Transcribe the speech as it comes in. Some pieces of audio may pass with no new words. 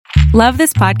Love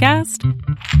this podcast?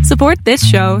 Support this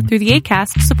show through the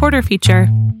Acast supporter feature.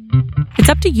 It's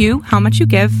up to you how much you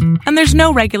give, and there's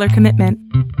no regular commitment.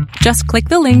 Just click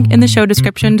the link in the show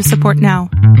description to support now.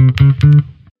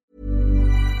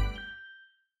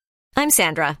 I'm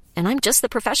Sandra, and I'm just the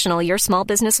professional your small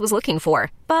business was looking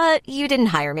for. But you didn't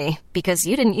hire me because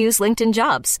you didn't use LinkedIn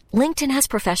Jobs. LinkedIn has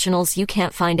professionals you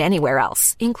can't find anywhere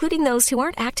else, including those who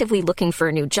aren't actively looking for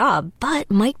a new job, but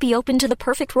might be open to the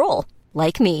perfect role,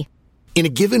 like me. In a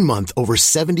given month, over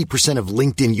 70% of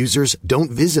LinkedIn users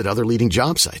don't visit other leading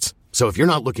job sites. So if you're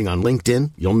not looking on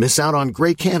LinkedIn, you'll miss out on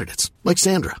great candidates like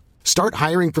Sandra. Start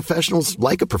hiring professionals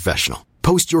like a professional.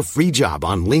 Post your free job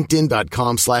on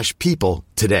linkedin.com/people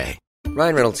today.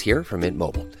 Ryan Reynolds here from Mint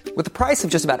Mobile. With the price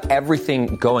of just about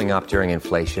everything going up during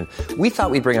inflation, we thought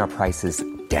we'd bring our prices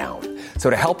down. So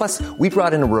to help us, we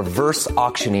brought in a reverse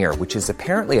auctioneer, which is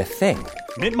apparently a thing.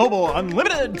 Mint Mobile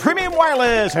Unlimited Premium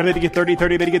Wireless. How to get 30,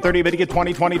 30, bit to get 30, bit to get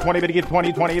 20, 20, 20, bit to get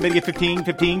 20, 20, bit to get 15,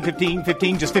 15, 15,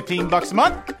 15, just $15 a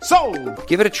month? Sold!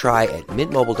 Give it a try at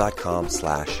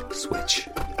mintmobile.com/switch.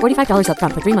 $45 up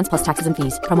front for 3 months plus taxes and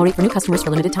fees. Promo rate for new customers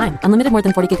for limited time. Unlimited more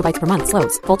than 40 gigabytes per month.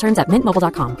 Slows full terms at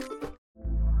mintmobile.com.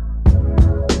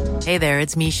 Hey there,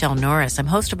 it's Michelle Norris. I'm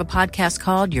host of a podcast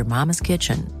called Your Mama's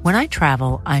Kitchen. When I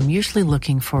travel, I'm usually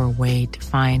looking for a way to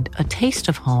find a taste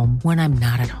of home when I'm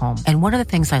not at home. And one of the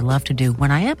things I love to do when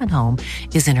I am at home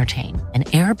is entertain. And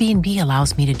Airbnb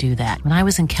allows me to do that. When I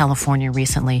was in California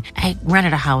recently, I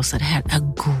rented a house that had a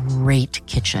great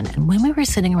kitchen. And when we were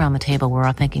sitting around the table, we were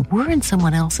all thinking, we're in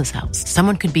someone else's house.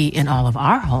 Someone could be in all of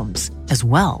our homes as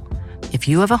well. If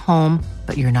you have a home,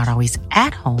 but you're not always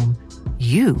at home,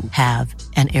 you have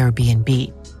an Airbnb.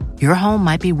 Your home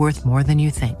might be worth more than you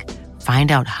think.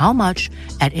 Find out how much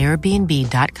at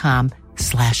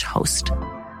airbnb.com/host.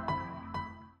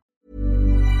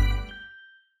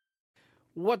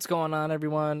 What's going on,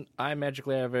 everyone? I'm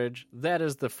Magically Average. That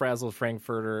is the Frazzled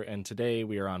Frankfurter, and today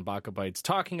we are on BakaBites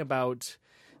talking about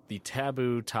the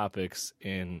taboo topics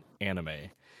in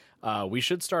anime. We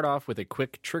should start off with a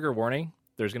quick trigger warning.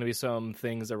 There's going to be some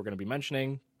things that we're going to be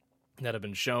mentioning that have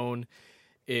been shown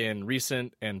in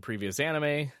recent and previous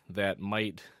anime that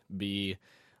might be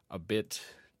a bit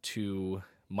too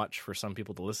much for some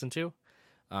people to listen to.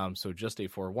 So just a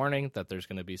forewarning that there's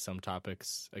going to be some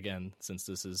topics, again, since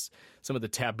this is some of the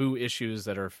taboo issues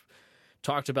that are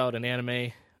talked about in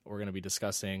anime, we're going to be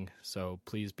discussing. So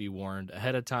please be warned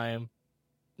ahead of time.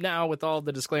 Now, with all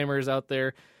the disclaimers out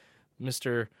there,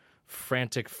 Mr.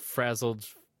 Frantic Frazzled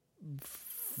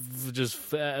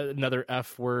another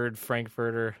F word,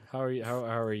 Frankfurter. How are you? How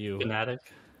are you? Fanatic.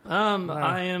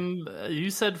 I am.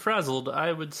 You said frazzled.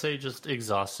 I would say just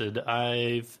exhausted.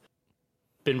 I've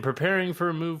been preparing for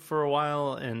a move for a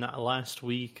while, and last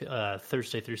week,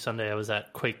 Thursday through Sunday, I was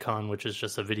at QuakeCon, which is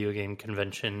just a video game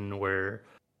convention where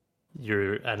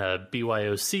you're at a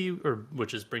BYOC,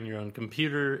 which is bring your own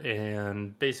computer,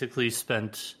 and basically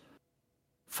spent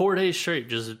 4 days straight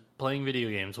just playing video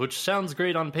games, which sounds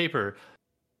great on paper.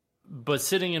 But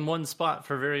sitting in one spot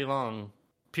for very long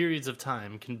periods of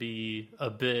time can be a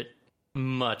bit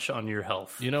much on your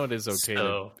health. You know, it is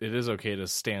okay. It is okay to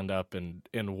stand up and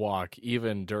walk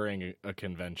even during a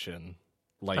convention.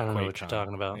 Like I don't know what you're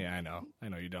talking about. Yeah, I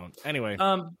know you don't. Anyway,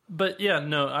 but yeah,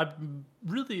 no.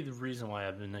 The reason why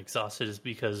I've been exhausted is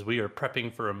because we are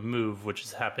prepping for a move, which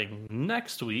is happening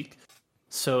next week.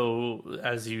 So,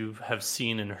 as you have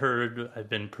seen and heard, I've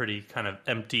been pretty kind of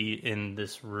empty in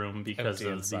this room because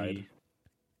of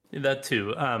that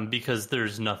too. Because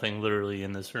there's nothing literally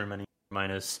in this room anymore,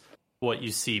 minus what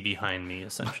you see behind me,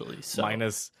 essentially. So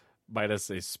minus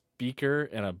a speaker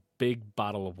and a big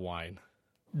bottle of wine.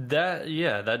 That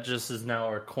just is now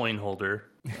our coin holder.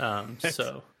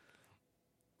 So.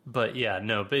 But yeah,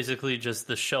 no, basically just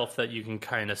the shelf that you can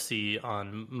kind of see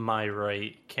on my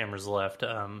right, camera's left,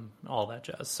 all that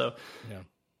jazz. So, yeah,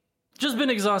 just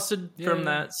been exhausted from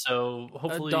that. So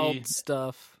hopefully, adult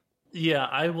stuff. Yeah,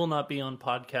 I will not be on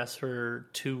podcast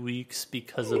for 2 weeks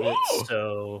because of it.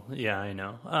 So yeah, I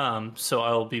know. So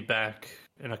I'll be back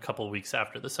in a couple of weeks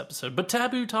after this episode. But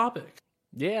taboo topic,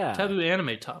 taboo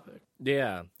anime topic,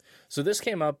 So this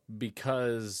came up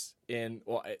because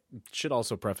I should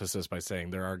also preface this by saying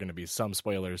there are going to be some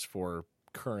spoilers for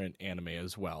current anime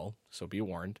as well, so be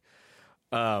warned.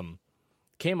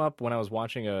 Came up when I was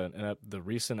watching the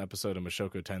recent episode of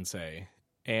Mushoku Tensei,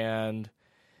 and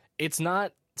it's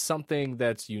not something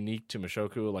that's unique to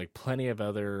Mushoku. Like plenty of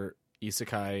other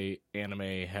isekai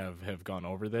anime have gone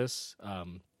over this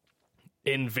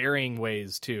in varying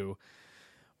ways too.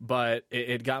 But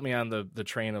it got me on the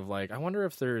train of like, I wonder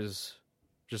if there's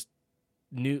just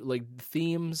new like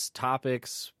themes,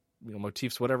 topics,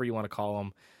 motifs, whatever you want to call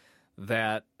them,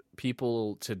 that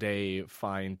people today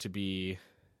find to be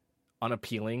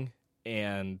unappealing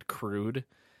and crude,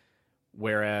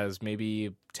 whereas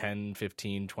maybe 10,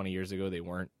 15, 20 years ago they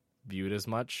weren't viewed as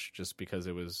much, just because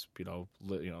it was, it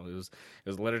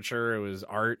was literature, it was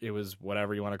art, it was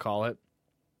whatever you want to call it.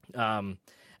 And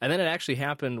then it actually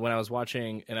happened when I was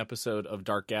watching an episode of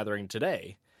Dark Gathering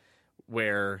today,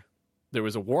 where there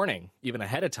was a warning even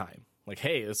ahead of time, like,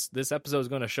 hey, this episode is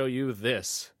going to show you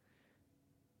this.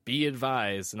 Be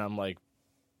advised. And I'm like,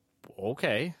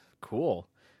 okay, cool.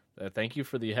 Thank you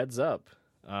for the heads up.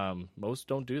 Most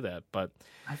don't do that, but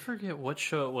I forget what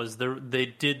show it was. They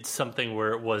did something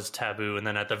where it was taboo, and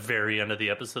then at the very end of the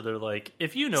episode, they're like,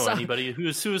 "If you know anybody who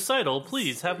is suicidal,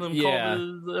 please have them call."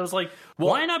 I was like,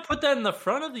 why not put that in the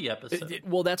front of the episode?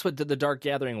 Well, that's what the Dark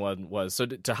Gathering one was. So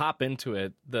to hop into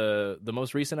it, the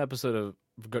most recent episode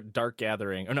of Dark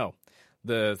Gathering, or no,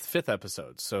 the 5th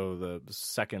episode, so the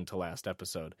second to last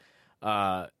episode,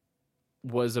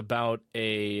 was about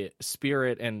a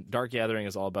spirit, and Dark Gathering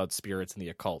is all about spirits and the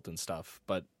occult and stuff.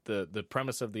 But the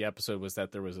premise of the episode was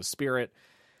that there was a spirit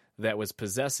that was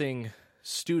possessing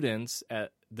students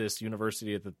at this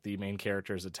university that the main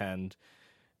characters attend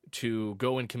to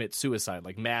go and commit suicide,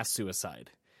 like mass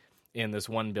suicide, in this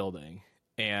one building.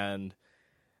 And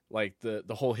like the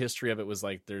whole history of it was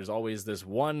like, there's always this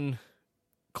one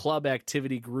club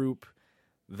activity group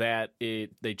that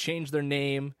they change their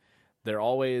name. They're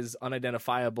always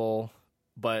unidentifiable,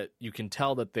 but you can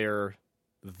tell that they're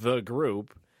the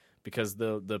group because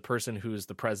the person who's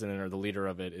the president or the leader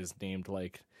of it is named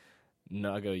like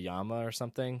Nagayama or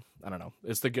something. I don't know.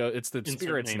 It's the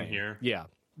spirit's name here. Yeah.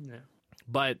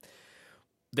 But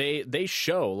they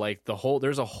show like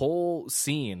there's a whole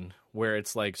scene where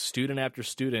it's like student after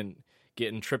student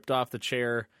getting tripped off the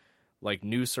chair, like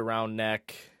noose around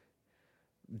neck.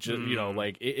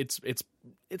 Like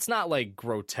it's not like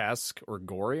grotesque or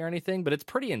gory or anything, but it's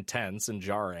pretty intense and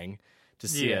jarring to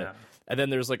see it. And then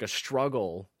there's like a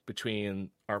struggle between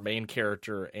our main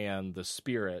character and the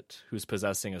spirit who's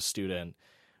possessing a student,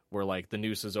 where like the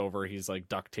noose is over, he's like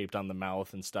duct taped on the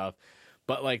mouth and stuff.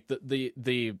 But like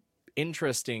the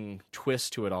interesting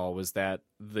twist to it all was that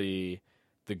the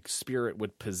spirit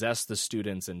would possess the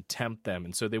students and tempt them,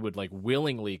 and so they would like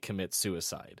willingly commit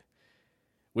suicide.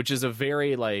 Which is a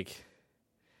very, like...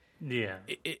 Yeah.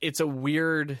 It's a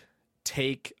weird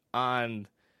take on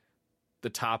the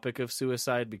topic of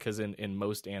suicide, because in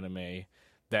most anime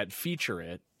that feature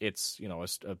it, it's,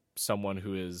 someone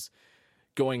who is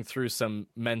going through some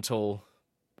mental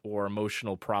or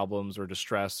emotional problems or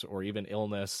distress or even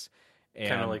illness.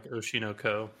 Kind of like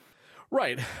Oshinoko.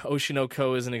 Right.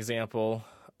 Oshinoko is an example.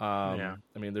 I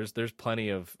mean, there's plenty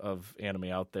of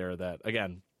anime out there that,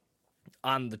 again...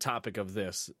 on the topic of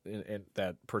this,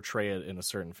 that portray it in a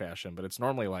certain fashion, but it's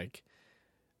normally like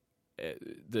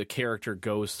the character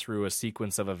goes through a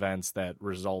sequence of events that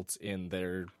results in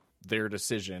their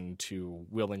decision to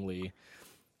willingly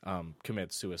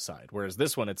commit suicide. Whereas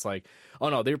this one, it's like, oh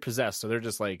no, they're possessed, so they're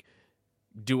just like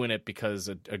doing it because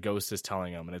a ghost is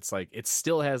telling them, and it's like it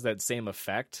still has that same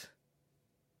effect,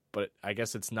 but I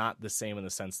guess it's not the same in the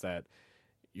sense that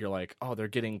you're like, oh, they're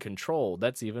getting controlled.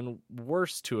 That's even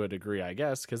worse to a degree, I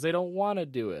guess, because they don't want to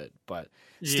do it. But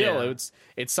still,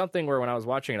 it's something where when I was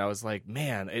watching it, I was like,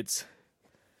 man,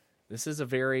 this is a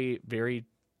very, very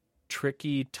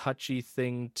tricky, touchy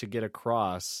thing to get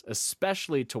across,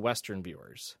 especially to Western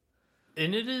viewers.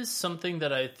 And it is something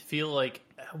that I feel like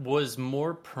was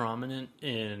more prominent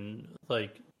in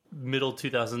like middle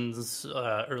 2000s,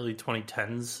 early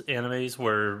 2010s animes,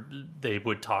 where they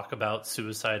would talk about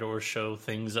suicide or show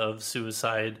things of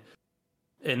suicide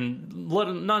and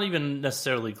not even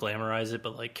necessarily glamorize it,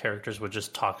 but like characters would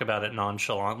just talk about it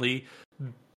nonchalantly.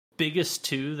 Biggest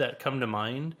two that come to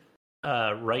mind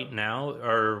right now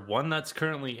are one that's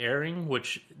currently airing,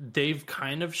 which they've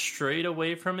kind of strayed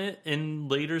away from it in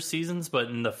later seasons, but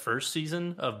in the first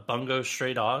season of Bungo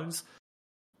Stray Dogs,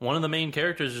 one of the main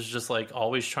characters is just like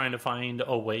always trying to find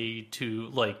a way to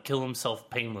like kill himself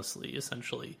painlessly,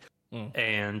 essentially,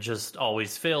 and just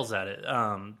always fails at it.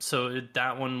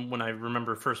 That one, when I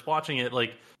remember first watching it,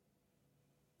 like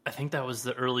I think that was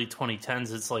the early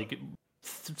 2010s. It's like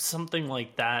something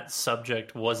like that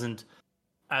subject wasn't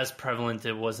as prevalent.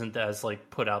 It wasn't as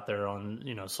like put out there on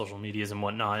social medias and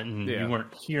whatnot, and you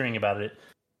weren't hearing about it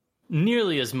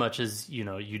nearly as much as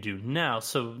you do now.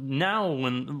 So now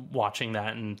when watching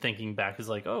that and thinking back is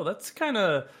like, oh, that's kind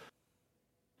of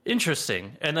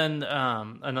interesting. And then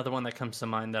another one that comes to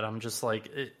mind that I'm just like,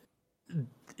 it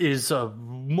is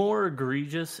more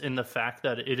egregious in the fact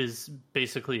that it is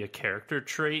basically a character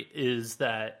trait, is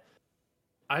that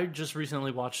I just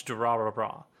recently watched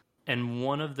Durarara, and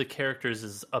one of the characters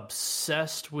is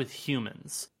obsessed with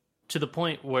humans to the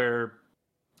point where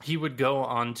he would go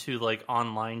onto like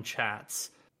online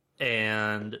chats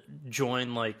and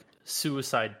join like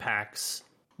suicide pacts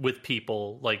with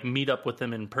people, like meet up with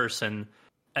them in person,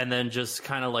 and then just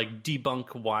kind of like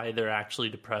debunk why they're actually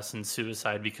depressed and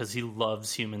suicide, because he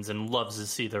loves humans and loves to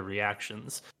see their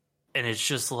reactions. And it's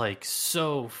just like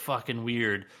so fucking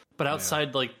weird. But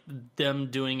outside like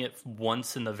them doing it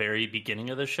once in the very beginning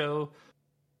of the show,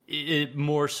 it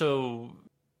more so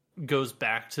goes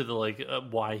back to the like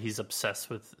why he's obsessed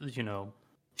with, you know,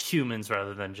 humans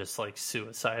rather than just like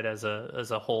suicide as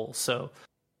a whole. So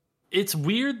it's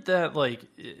weird that like,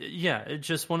 yeah, it's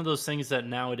just one of those things that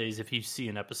nowadays, if you see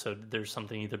an episode, there's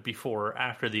something either before or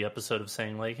after the episode of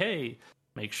saying like, hey,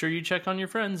 make sure you check on your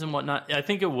friends and whatnot. I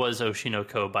think it was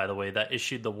Oshinoko, by the way, that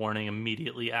issued the warning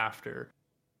immediately after,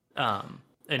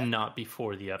 and not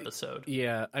before the episode.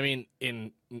 Yeah, I mean,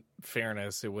 in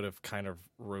fairness, it would have kind of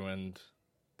ruined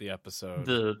the episode.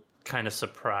 The kind of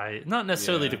surprise, not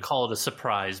necessarily to call it a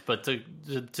surprise, but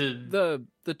the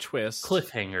twist,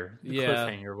 cliffhanger.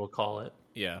 Cliffhanger, we'll call it.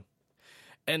 Yeah,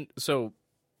 and so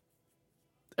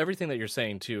everything that you're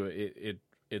saying too,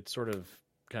 it sort of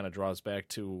kind of draws back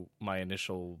to my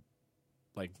initial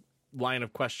like line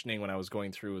of questioning when I was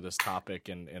going through this topic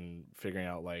and figuring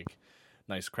out like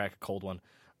nice crack a cold one,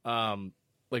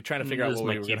 like trying to figure out what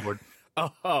we were keyboard.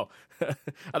 Oh, I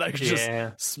thought you could just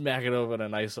smack it over a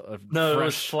nice. No, it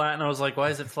was flat, and I was like, "Why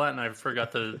is it flat?" And I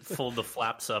forgot to fold the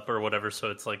flaps up or whatever, so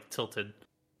it's like tilted.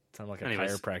 Sound like a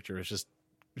chiropractor is just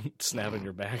snapping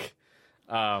your back.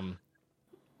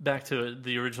 Back to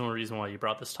the original reason why you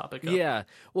brought this topic up. Yeah,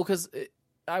 well, because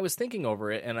I was thinking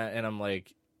over it, and I'm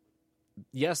like,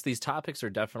 yes, these topics are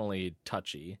definitely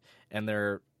touchy, and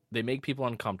they make people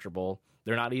uncomfortable.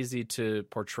 They're not easy to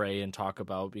portray and talk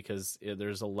about because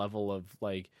there's a level of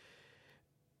like,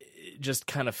 it just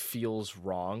kind of feels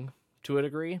wrong to a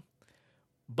degree.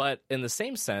 But in the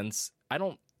same sense, I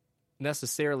don't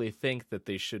necessarily think that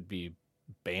they should be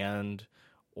banned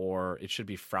or it should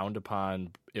be frowned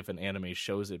upon if an anime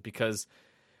shows it, because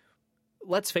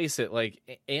let's face it,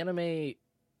 like anime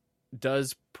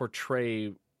does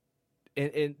portray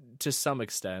in to some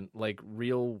extent like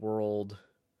real world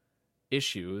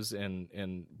issues,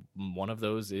 and one of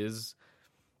those is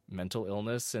mental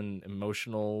illness and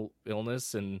emotional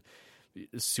illness and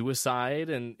suicide,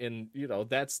 and you know,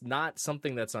 that's not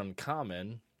something that's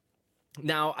uncommon.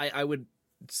 Now I would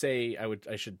say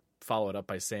I should follow it up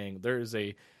by saying there is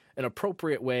an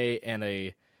appropriate way and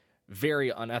a very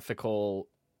unethical,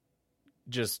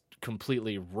 just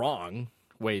completely wrong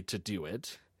way to do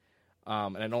it,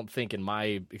 and I don't think in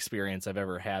my experience I've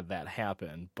ever had that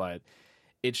happen, but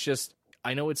it's just,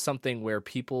 I know it's something where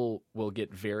people will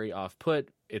get very off-put.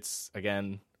 It's,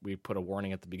 again, we put a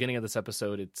warning at the beginning of this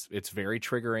episode. It's very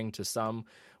triggering to some,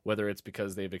 whether it's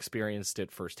because they've experienced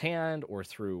it firsthand or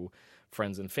through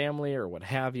friends and family or what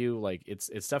have you. Like it's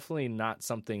definitely not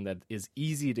something that is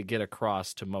easy to get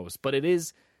across to most, but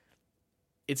it's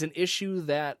an issue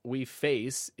that we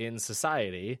face in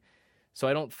society. So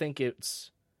I don't think it's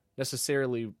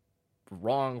necessarily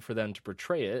wrong for them to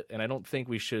portray it, and I don't think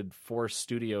we should force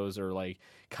studios or like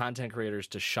content creators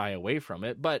to shy away from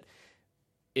it, but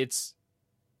it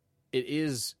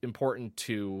is important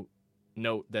to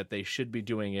note that they should be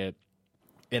doing it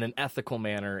in an ethical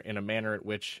manner, in a manner at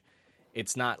which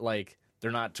it's not like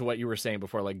they're not, to what you were saying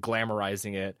before, like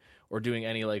glamorizing it or doing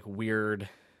any like weird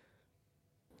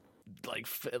like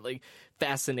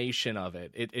fascination of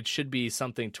it. It should be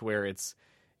something to where it's,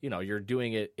 you know, you're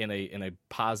doing it in a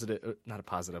positive, not a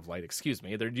positive light, excuse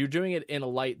me. You're doing it in a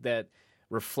light that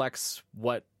reflects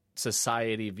what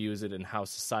society views it and how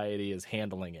society is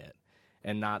handling it,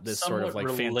 and not this somewhat sort of like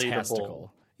relatable.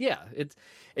 fantastical. Yeah,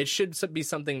 it should be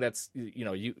something that's, you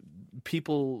know,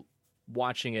 people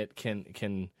watching it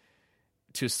can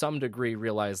to some degree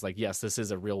realize like, yes, this is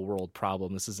a real world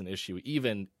problem. This is an issue,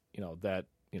 even, you know, that,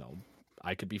 you know,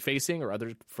 I could be facing or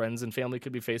other friends and family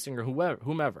could be facing or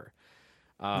whomever.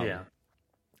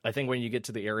 I think when you get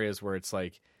to the areas where it's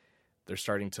like they're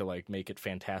starting to like make it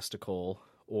fantastical,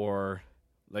 or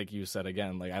like you said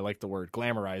again, like I like the word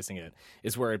glamorizing it,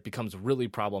 is where it becomes really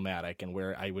problematic, and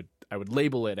where I would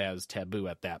label it as taboo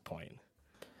at that point.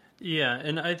 Yeah,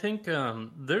 and I think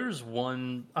there's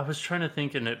one, I was trying to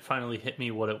think and it finally hit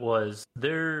me what it was.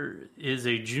 There is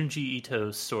a Junji Ito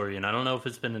story, and I don't know if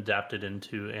it's been adapted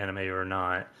into anime or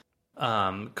not,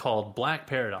 called Black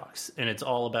Paradox, and it's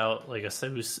all about like a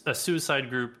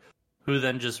suicide group who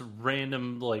then just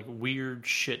random like weird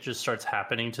shit just starts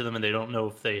happening to them, and they don't know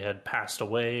if they had passed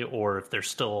away or if they're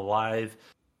still alive.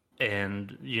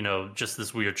 and, you know, just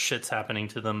this weird shit's happening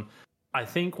to them. I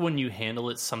think when you handle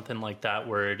it something like that,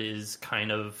 where it is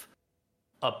kind of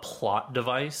a plot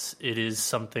device, it is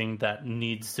something that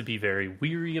needs to be very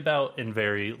weary about and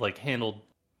very, like, handled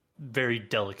very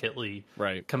delicately.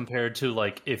 Right. Compared to,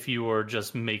 like, if you were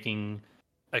just making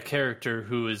a character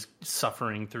who is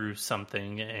suffering through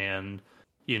something and,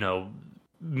 you know,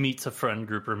 meets a friend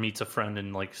group or meets a friend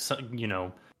and, like, you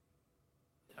know,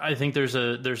 I think there's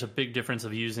a big difference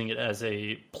of using it as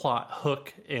a plot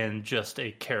hook and just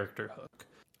a character hook.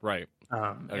 Right.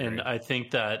 And I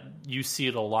think that you see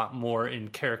it a lot more in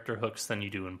character hooks than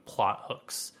you do in plot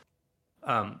hooks.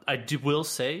 Will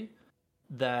say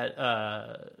that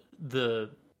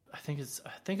I think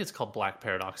it's called Black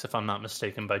Paradox, if I'm not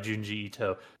mistaken, by Junji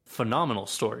Ito. Phenomenal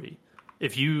story.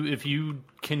 If you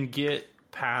can get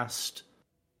past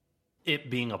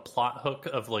it being a plot hook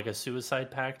of like a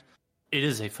suicide pact, it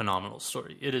is a phenomenal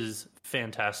story. It is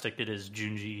fantastic. It is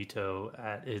Junji Ito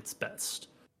at its best.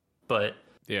 But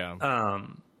yeah,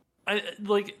 I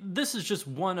like, this is just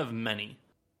one of many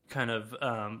kind of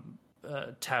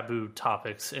taboo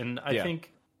topics, and I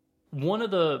think one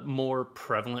of the more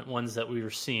prevalent ones that we are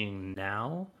seeing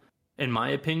now, in my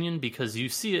opinion, because you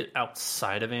see it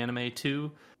outside of anime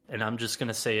too, and I'm just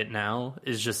gonna say it now,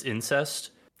 is just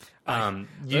incest. I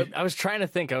was trying to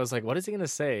think. I was like, what is he going to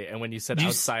say? And when you said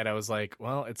outside, I was like,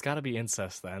 well, it's got to be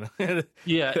incest then.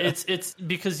 Yeah, it's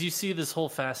because you see this whole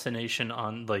fascination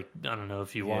on, like, I don't know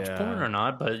if you watch porn or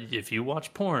not, but if you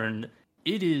watch porn,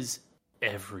 it is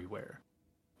everywhere.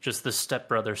 Just the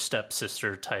stepbrother,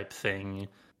 stepsister type thing,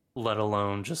 let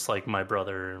alone just like my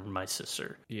brother and my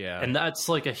sister. Yeah. And that's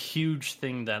like a huge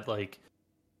thing that, like,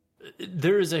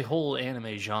 there is a whole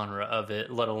anime genre of it,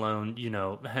 let alone, you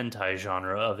know, hentai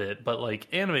genre of it. But like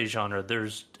anime genre,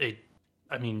 I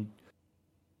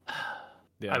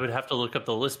would have to look up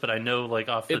the list, but I know, like,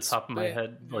 off the top of my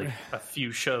head, like a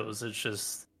few shows.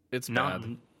 It's not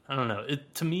bad. I don't know.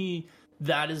 To me,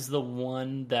 that is the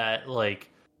one that,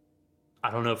 like, I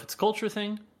don't know if it's a culture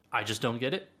thing. I just don't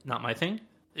get it. Not my thing.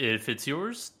 If it's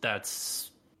yours,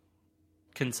 that's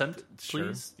consent,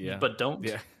 please. Sure. Yeah. But don't.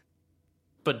 Yeah.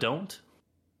 But don't.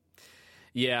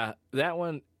 Yeah, that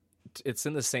one, it's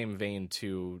in the same vein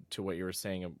to what you were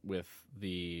saying on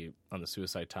the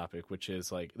suicide topic, which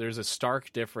is like there's a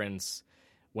stark difference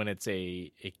when it's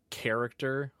a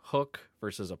character hook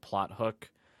versus a plot hook,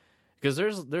 because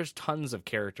there's tons of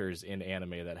characters in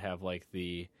anime that have like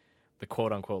the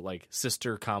quote unquote like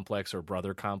sister complex or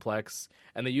brother complex,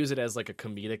 and they use it as like a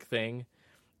comedic thing.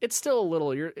 It's still a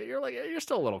little, you're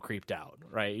still a little creeped out,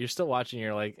 right? You're still watching,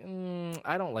 you're like,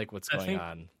 I don't like what's going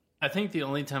on. I think the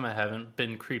only time I haven't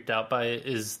been creeped out by it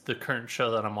is the current show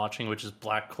that I'm watching, which is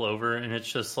Black Clover, and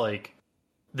it's just like,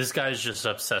 this guy's just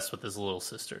obsessed with his little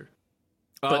sister.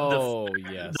 But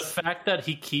yes. The fact that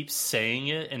he keeps saying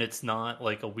it, and it's not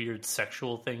like a weird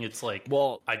sexual thing, it's like,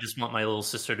 well, I just want my little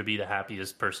sister to be the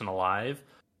happiest person alive.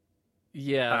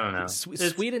 Yeah, I don't know.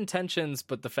 Sweet intentions,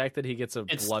 but the fact that he gets a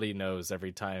bloody nose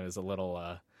every time is a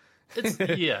little.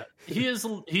 Yeah, he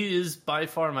is by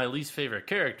far my least favorite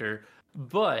character,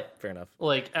 but fair enough.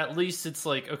 Like, at least it's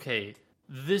like, okay,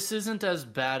 this isn't as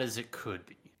bad as it could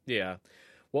be. Yeah,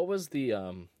 what was the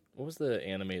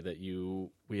anime that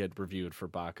we had reviewed for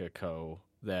Baka Co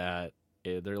that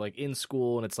they're like in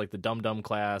school and it's like the dum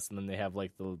class, and then they have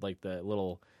like the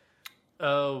little.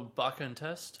 Oh, Baka and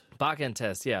Test? Baka and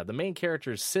Test, yeah. The main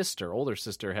character's older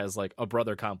sister, has like a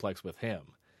brother complex with him.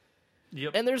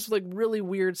 Yep. And there's like really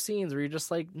weird scenes where you're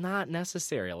just like, not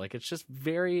necessary. Like, it's just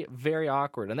very, very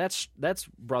awkward. And that's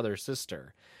brother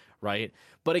sister, right?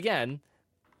 But again,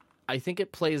 I think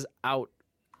it plays out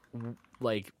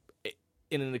like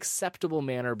in an acceptable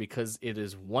manner because it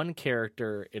is one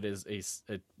character. It is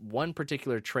a one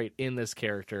particular trait in this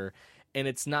character, and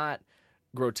it's not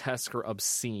grotesque or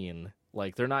obscene.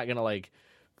 Like, they're not gonna like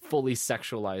fully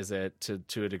sexualize it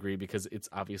to a degree because it's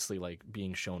obviously like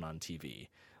being shown on TV.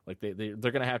 Like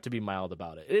they're gonna have to be mild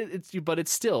about it. But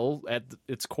it's still at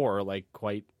its core like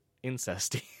quite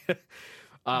incesty.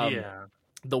 Yeah.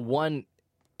 The one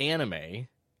anime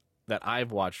that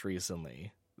I've watched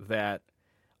recently that,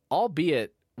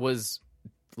 albeit was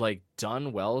like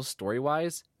done well story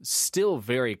wise, still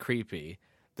very creepy,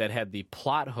 that had the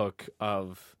plot hook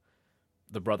of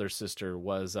the brother sister,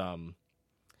 was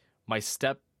My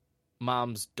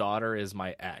Stepmom's Daughter Is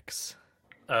My Ex.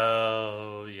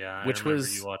 Oh yeah, which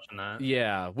was you watching that?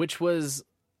 Yeah, which was,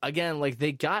 again, like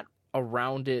they got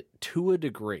around it to a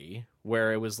degree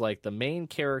where it was like the main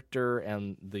character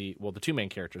and the two main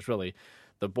characters really,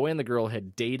 the boy and the girl,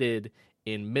 had dated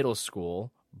in middle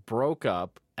school, broke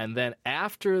up, and then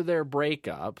after their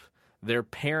breakup, their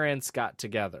parents got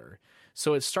together.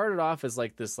 So it started off as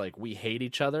like this, like, we hate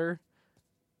each other,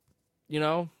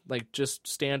 like just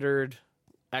standard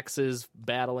exes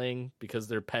battling because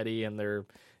they're petty and they're,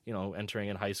 entering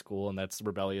in high school, and that's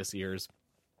rebellious years.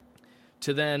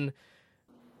 To then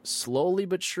slowly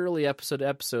but surely, episode to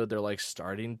episode, they're like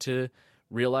starting to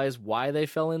realize why they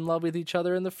fell in love with each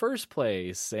other in the first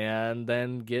place, and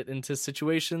then get into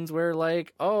situations where,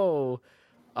 like, oh,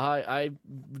 I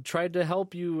tried to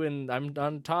help you and I'm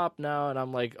on top now, and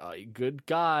I'm like, oh, good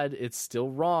God, it's still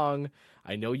wrong.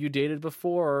 I know you dated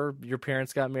before your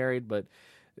parents got married, but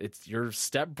it's your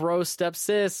step bro, step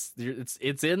sis.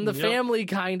 It's in the family,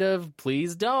 kind of.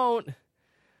 Please don't.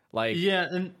 Like, yeah,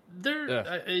 and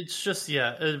it's just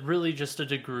really just a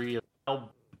degree of how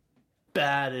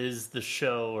bad is the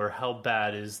show, or how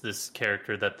bad is this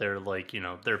character that they're like,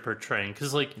 they're portraying.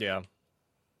 Because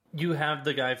you have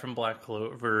the guy from Black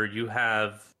Clover, you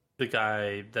have the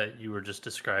guy that you were just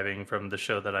describing from the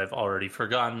show that I've already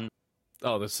forgotten.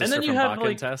 Oh, the sister from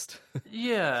Bakken Test.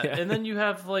 Yeah, and then you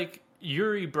have like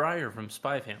Yuri Breyer from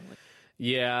Spy Family.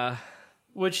 Yeah.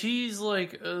 Which he's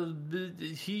like,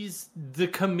 he's the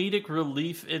comedic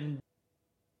relief in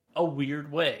a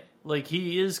weird way. Like,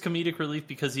 he is comedic relief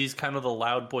because he's kind of the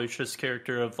loud, boisterous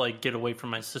character of, like, get away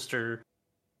from my sister.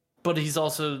 But he's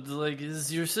also, like,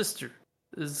 is your sister.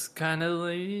 It's kind of,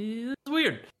 like, it's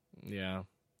weird. Yeah.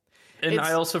 And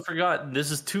I also forgot,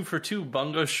 this is 2 for 2.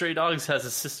 Bungo Stray Dogs has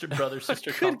a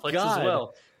sister-brother-sister complex as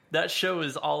well. That show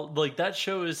is that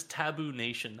show is Taboo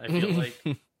Nation, I feel like.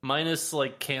 Minus,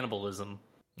 like, cannibalism.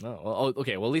 Oh,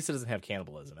 okay. Well, at least it doesn't have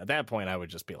cannibalism. At that point, I would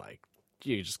just be like,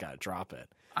 you just gotta drop it.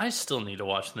 I still need to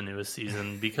watch the newest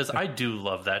season because I do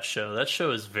love that show. That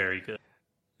show is very good.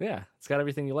 Yeah, it's got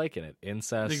everything you like in it.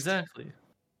 Incest. Exactly.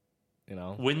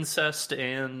 Wincest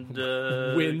and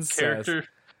character.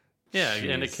 Yeah,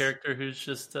 jeez. And a character who's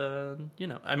just,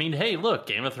 I mean, hey, look,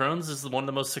 Game of Thrones is one of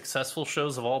the most successful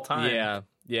shows of all time.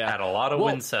 Yeah. Had a lot of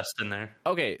Wincest in there.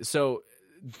 Okay, so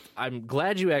I'm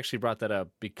glad you actually brought that up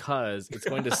because it's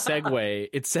going to segue.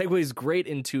 It segues great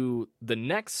into the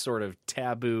next sort of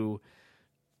taboo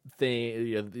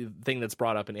thing that's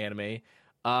brought up in anime,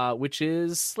 which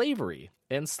is slavery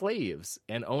and slaves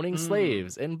and owning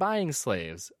slaves and buying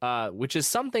slaves, which is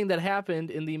something that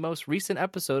happened in the most recent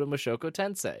episode of Mushoku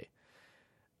Tensei.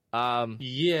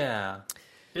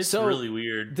 It's really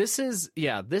weird. This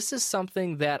is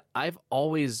something that I've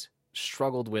always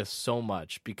struggled with so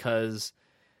much because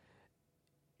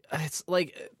it's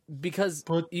like,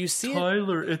 but you see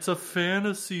Tyler, it's a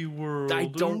fantasy world. I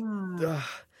don't.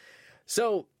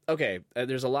 So, okay,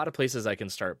 there's a lot of places I can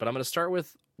start, but I'm going to start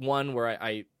with one where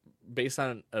I based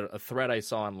on a thread I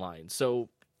saw online. So,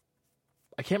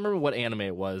 I can't remember what anime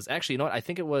it was. Actually, you know what? I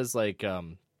think it was like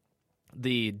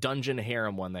the Dungeon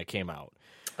Harem one that came out.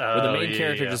 Where the main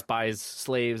character just buys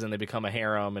slaves and they become a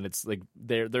harem, and it's like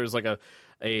there's like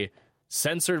a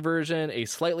censored version, a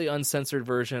slightly uncensored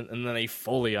version, and then a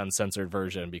fully uncensored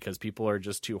version because people are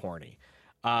just too horny.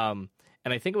 And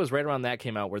I think it was right around that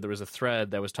came out where there was a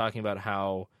thread that was talking about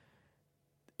how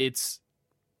it's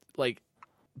like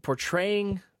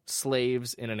portraying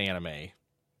slaves in an anime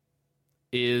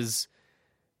is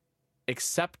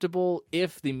acceptable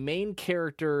if the main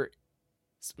character's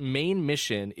main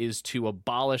mission is to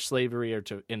abolish slavery or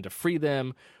to free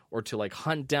them or to like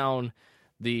hunt down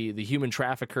the human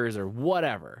traffickers or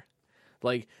whatever.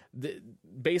 Like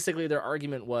basically their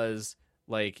argument was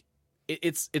like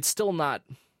it's still not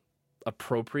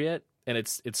appropriate, and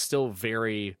it's still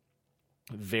very,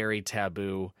 very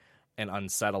taboo and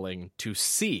unsettling to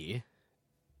see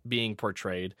being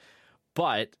portrayed.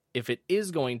 But if it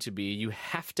is going to be, you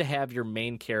have to have your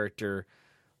main character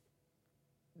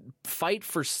fight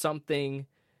for something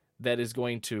that is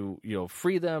going to,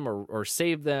 free them or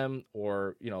save them,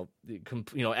 or,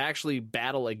 actually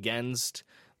battle against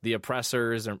the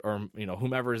oppressors or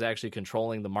whomever is actually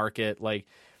controlling the market. Like,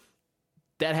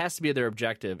 that has to be their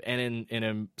objective. And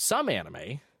in some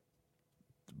anime,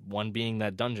 one being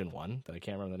that dungeon one that I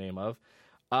can't remember the name of,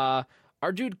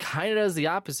 our dude kind of does the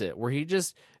opposite, where he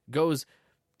just goes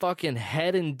fucking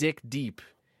head and dick deep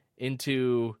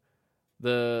into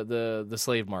the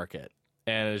slave market.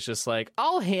 And it's just like,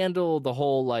 I'll handle the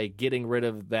whole like getting rid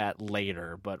of that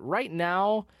later, but right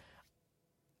now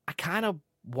I kind of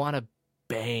want to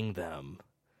bang them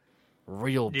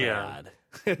real bad.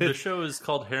 The show is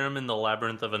called Harem in the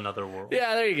Labyrinth of Another World.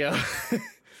 Yeah, there you go.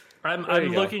 I'm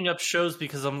looking up shows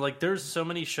because I'm like, there's so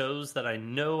many shows that I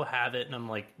know have it, and I'm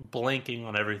like blanking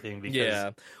on everything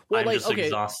because I'm just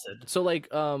exhausted. So like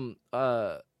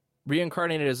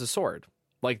Reincarnated as a Sword,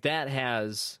 like that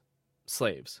has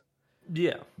slaves.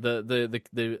 Yeah.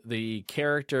 The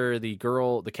character, the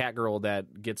cat girl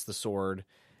that gets the sword,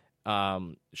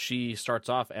 she starts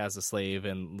off as a slave,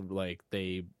 and like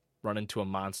they run into a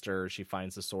monster. She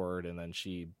finds the sword, and then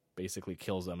she basically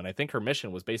kills them. And I think her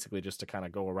mission was basically just to kind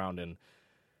of go around and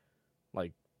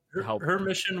like help. Her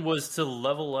mission was to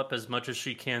level up as much as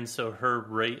she can, so her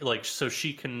rate, like, so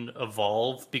she can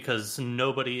evolve, because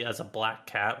nobody as a black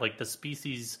cat, like the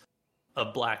species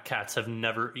of black cats have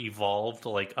never evolved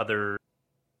like other,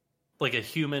 like a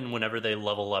human. Whenever they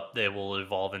level up, they will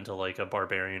evolve into like a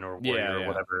barbarian or warrior or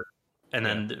whatever. And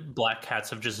then black cats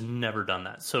have just never done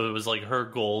that. So it was like her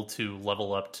goal to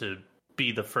level up to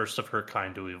be the first of her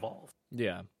kind to evolve.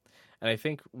 Yeah. And I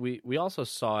think we also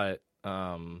saw it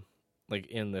like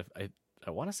in the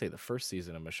I want to say the first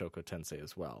season of Mashoko Tensei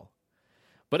as well.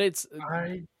 But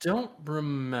I don't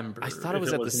remember. I thought it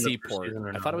was at the seaport.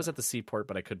 I thought it was at the seaport,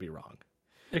 but I could be wrong.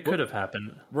 It could have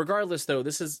happened. Regardless, though,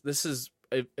 this is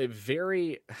a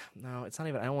very, no, it's not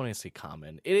even, I don't want to say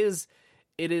common. It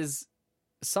is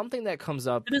something that comes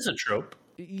up. It is a trope.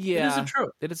 Yeah, it is a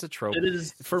trope. It is a trope. It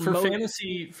is for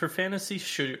fantasy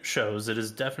shows. It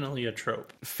is definitely a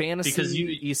trope. Fantasy, because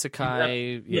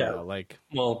isekai, like,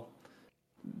 well,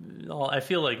 I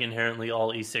feel like inherently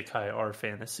all isekai are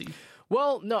fantasy.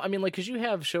 Well, no, I mean, like, because you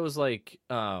have shows like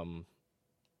Danmachi.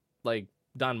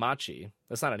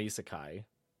 That's not an isekai,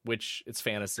 which it's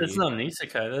fantasy. It's not an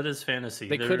isekai. That is fantasy.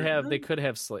 They could have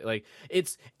like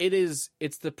it's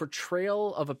the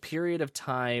portrayal of a period of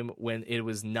time when it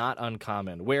was not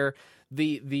uncommon, where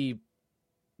the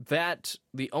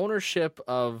ownership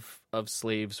of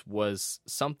slaves was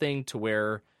something to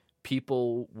where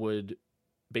people would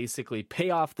basically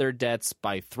pay off their debts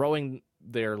by throwing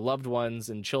their loved ones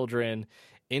and children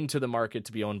into the market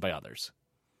to be owned by others.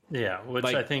 Yeah, which,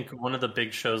 like, I think one of the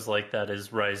big shows like that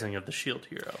is Rising of the Shield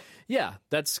Hero. Yeah,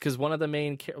 that's because one of the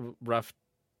main Reptalia,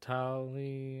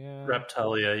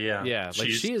 yeah, like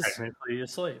she's technically a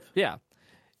slave. Yeah,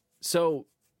 so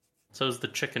is the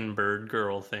chicken bird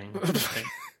girl thing.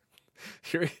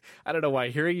 I don't know why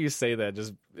hearing you say that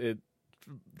it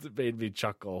made me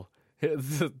chuckle.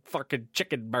 The fucking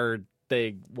chicken bird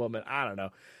thing, woman. I don't know,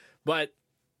 but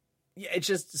yeah, it's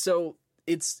just so.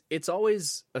 It's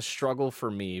always a struggle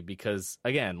for me because,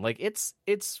 again, like it's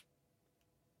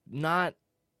not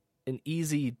an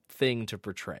easy thing to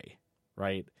portray,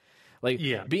 right? Like,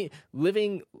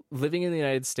 living in the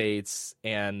United States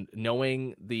and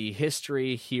knowing the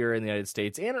history here in the United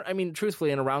States, and I mean,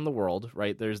 truthfully, and around the world,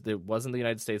 right? There wasn't the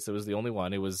United States that was the only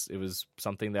one. It was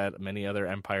something that many other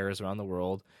empires around the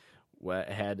world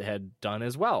had done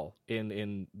as well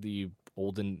in the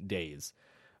olden days.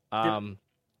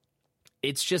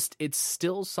 It's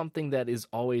still something that is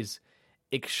always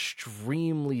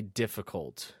extremely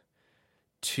difficult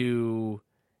to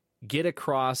get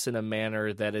across in a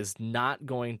manner that is not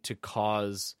going to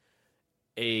cause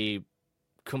a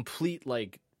complete,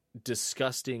 like,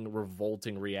 disgusting,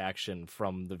 revolting reaction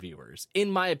from the viewers, in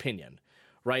my opinion,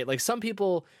 right? Like, some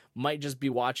people might just be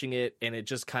watching it and it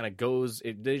just kind of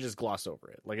they just gloss over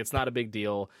it. Like, it's not a big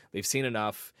deal. They've seen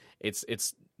enough.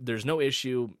 There's no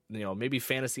issue, maybe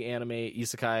fantasy anime,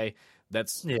 isekai,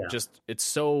 that's just, it's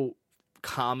so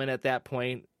common at that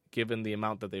point, given the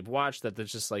amount that they've watched, that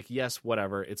it's just like, yes,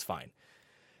 whatever, it's fine.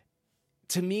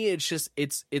 To me, it's just,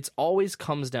 it's always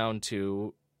comes down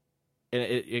to, and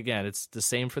again, it's the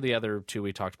same for the other two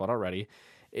we talked about already.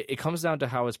 It comes down to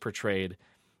how it's portrayed.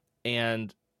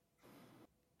 And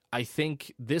I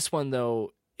think this one,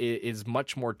 though, is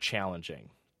much more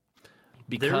challenging.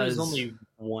 Because there is only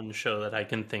one show that I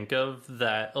can think of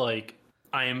that, like,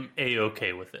 I am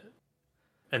A-okay with it.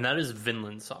 And that is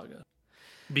Vinland Saga.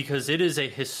 Because it is a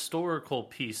historical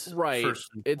piece, right? First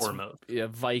and foremost. Yeah,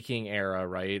 Viking era,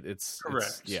 right? It's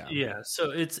correct. Yeah.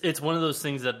 So it's one of those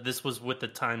things that this was with the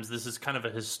times. This is kind of a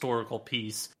historical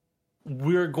piece.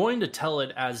 We're going to tell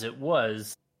it as it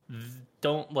was.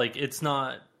 It's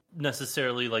not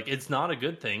necessarily, like, it's not a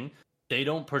good thing. They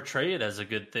don't portray it as a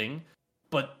good thing,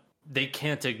 but they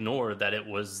can't ignore that it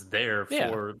was there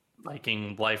for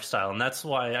Viking lifestyle. And that's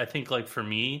why I think, like, for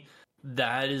me,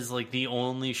 that is, like, the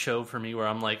only show for me where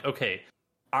I'm like, okay,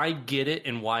 I get it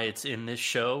and why it's in this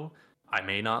show. I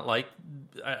may not like,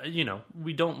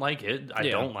 we don't like it. I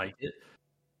don't like it,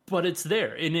 but it's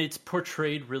there and it's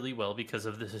portrayed really well because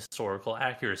of the historical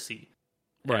accuracy.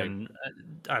 Right. And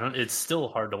it's still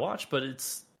hard to watch, but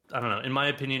I don't know. In my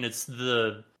opinion, it's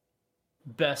the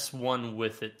best one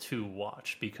with it to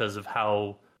watch because of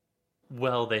how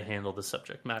well they handle the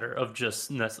subject matter of just,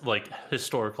 like,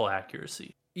 historical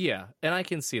accuracy. Yeah, and I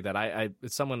can see that.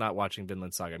 It's someone not watching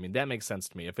Vinland Saga. I mean, that makes sense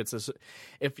to me.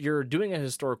 If you're doing a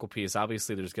historical piece,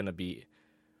 obviously there's going to be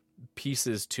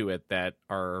pieces to it that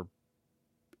are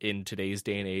in today's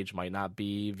day and age might not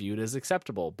be viewed as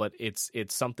acceptable, but it's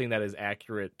something that is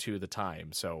accurate to the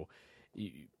time. So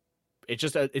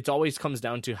it always comes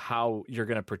down to how you're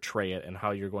going to portray it and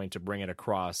how you're going to bring it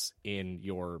across in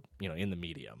your, in the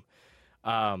medium.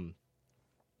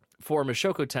 For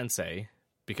Mushoku Tensei,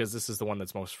 because this is the one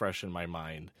that's most fresh in my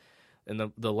mind,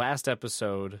 in the last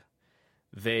episode,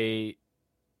 the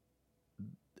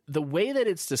way that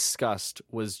it's discussed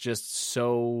was just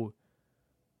so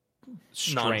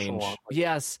strange. Nonchalant.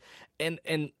 Yes. And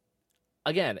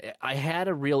again, I had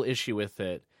a real issue with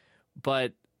it,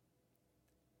 but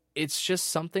it's just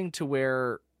something to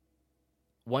where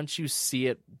once you see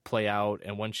it play out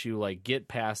and once you like get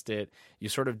past it, you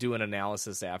sort of do an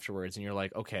analysis afterwards and you're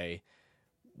like, okay,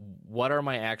 what are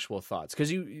my actual thoughts?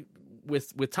 Because you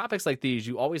with topics like these,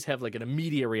 you always have like an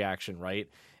immediate reaction, right?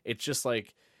 It's just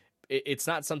like it's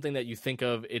not something that you think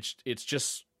of. It's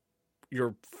just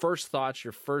your first thoughts,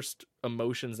 your first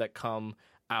emotions that come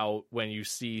out when you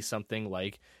see something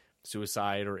like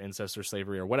suicide or incest or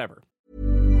slavery or whatever.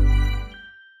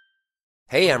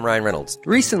 Hey, I'm Ryan Reynolds.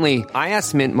 Recently, I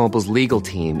asked Mint Mobile's legal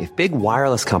team if big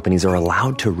wireless companies are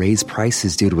allowed to raise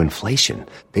prices due to inflation.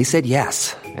 They said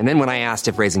yes. And then when I asked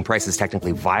if raising prices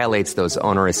technically violates those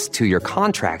onerous 2-year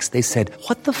contracts, they said,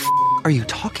 "What the f*** are you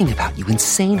talking about, you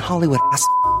insane Hollywood ass?"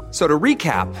 So to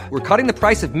recap, we're cutting the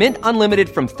price of Mint Unlimited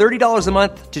from $30 a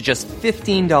month to just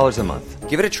 $15 a month.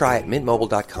 Give it a try at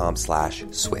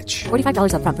mintmobile.com/switch.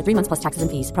 $45 up front for 3 months plus taxes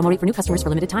and fees. Promo rate for new customers for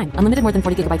limited time. Unlimited more than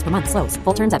 40 gigabytes per month. Slows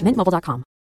full terms at mintmobile.com.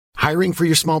 Hiring for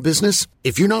your small business?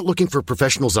 If you're not looking for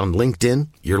professionals on LinkedIn,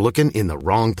 you're looking in the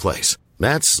wrong place.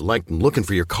 That's like looking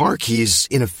for your car keys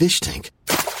in a fish tank.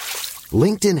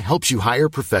 LinkedIn helps you hire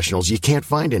professionals you can't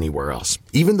find anywhere else,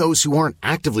 even those who aren't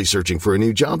actively searching for a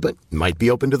new job but might be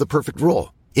open to the perfect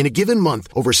role. In a given month,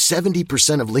 over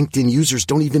 70% of LinkedIn users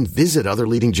don't even visit other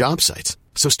leading job sites.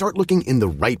 So start looking in the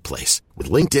right place. With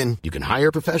LinkedIn, you can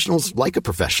hire professionals like a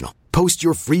professional. Post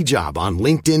your free job on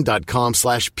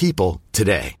linkedin.com/people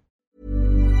today.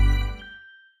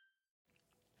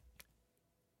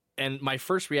 And my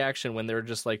first reaction when they were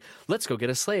just like, let's go get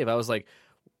a slave, I was like,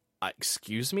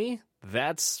 excuse me?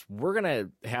 We're going to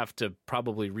have to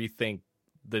probably rethink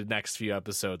the next few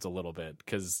episodes a little bit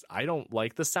because I don't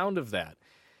like the sound of that.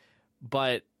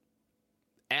 But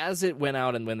as it went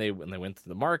out and when they went to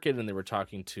the market and they were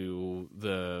talking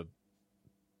to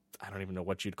I don't even know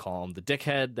what you'd call him, the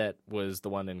dickhead that was the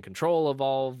one in control of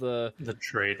all the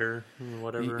trader,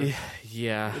 whatever.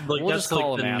 Yeah. Like, we'll that's just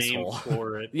call like him the asshole. name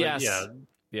for it. Yes. Yeah.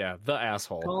 Yeah, the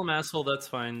asshole. Call him asshole, that's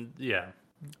fine. Yeah.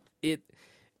 It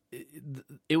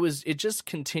just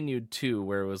continued too,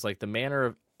 where it was like the manner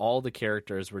of all the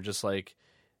characters were just like,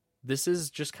 this is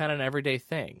just kind of an everyday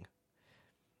thing.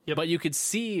 Yeah, but you could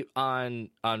see on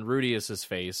Rudius's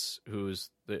face, who's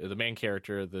the main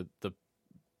character, the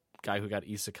guy who got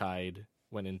isekai'd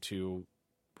went into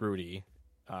Rudy,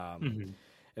 and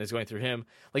is going through him.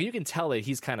 Like you can tell that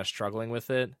he's kind of struggling with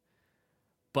it.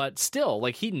 But still,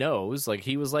 like, he knows, like,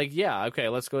 he was like, yeah, okay,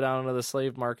 let's go down to the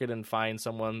slave market and find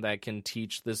someone that can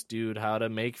teach this dude how to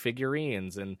make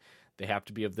figurines. And they have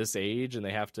to be of this age and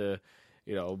they have to,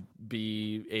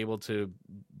 be able to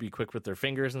be quick with their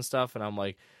fingers and stuff. And I'm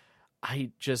like,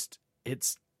 I'm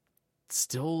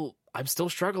still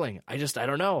struggling. I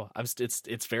don't know.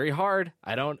 It's very hard.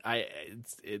 I don't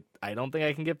think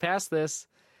I can get past this.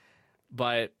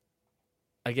 But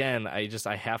again, I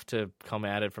have to come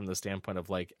at it from the standpoint of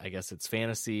like, I guess it's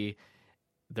fantasy.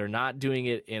 They're not doing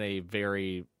it in a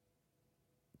very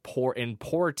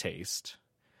poor taste,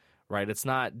 right? It's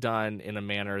not done in a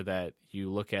manner that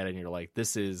you look at it and you're like,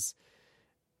 this is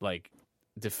like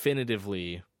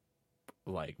definitively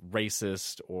like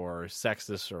racist or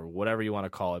sexist or whatever you want to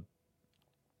call it.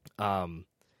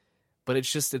 But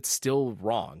it's still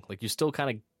wrong. Like you still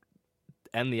kind of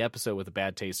end the episode with a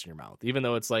bad taste in your mouth, even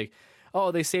though it's like, oh,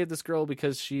 they saved this girl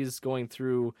because she's going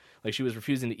through, like, she was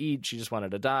refusing to eat. She just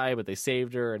wanted to die, but they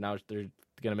saved her, and now they're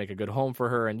going to make a good home for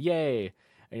her, and yay.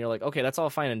 And you're like, okay, that's all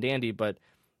fine and dandy, but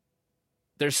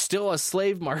there's still a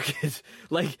slave market.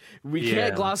 Like, we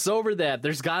can't gloss over that.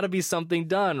 There's got to be something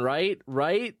done, right?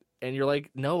 Right? And you're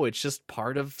like, no, it's just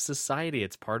part of society.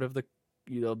 It's part of the,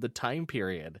 the time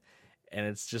period. And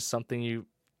it's just something you,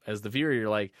 as the viewer, you're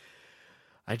like,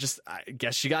 I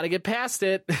guess you got to get past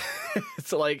it.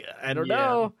 So, like, I don't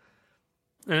know.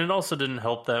 And it also didn't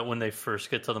help that when they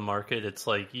first get to the market, it's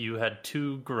like you had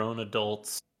 2 grown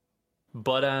adults,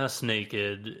 butt-ass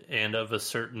naked, and of a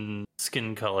certain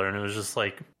skin color. And it was just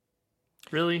like,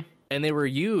 really? And they were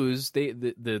used,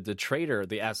 the trader,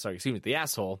 the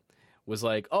asshole was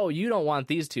like, oh, you don't want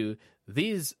these two.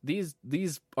 These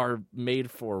are made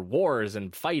for wars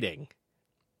and fighting.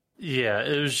 Yeah,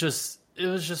 it was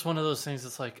just one of those things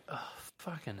that's like, oh,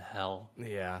 fucking hell.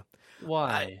 Yeah.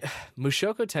 Why?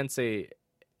 Mushoku Tensei,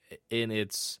 in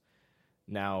its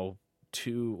now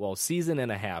season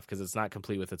and a half, because it's not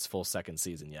complete with its full second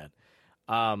season yet,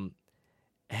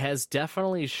 has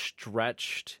definitely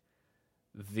stretched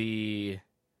the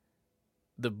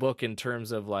book in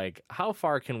terms of like, how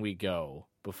far can we go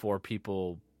before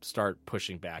people start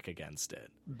pushing back against it?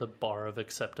 The bar of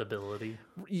acceptability.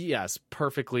 Yes,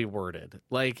 perfectly worded.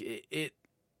 Like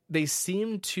they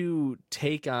seem to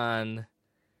take on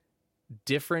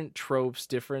different tropes,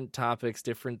 different topics,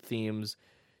 different themes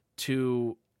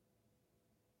to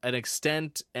an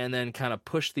extent, and then kind of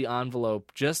push the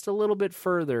envelope just a little bit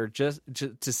further, just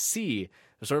to see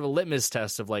sort of a litmus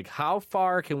test of like, how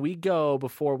far can we go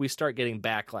before we start getting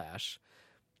backlash?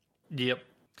 Yep.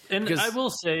 And I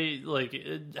will say, like,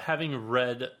 having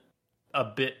read a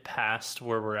bit past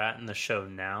where we're at in the show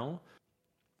now,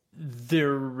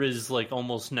 there is like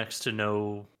almost next to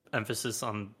no emphasis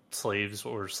on slaves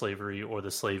or slavery or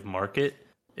the slave market.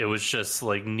 It was just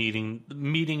like meeting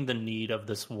the need of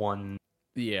this one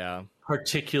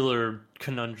particular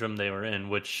conundrum they were in,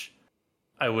 which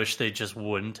I wish they just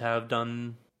wouldn't have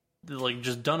done. Like,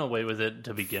 just done away with it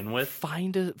to begin with.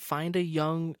 Find a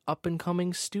young up and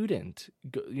coming student.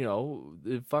 You know,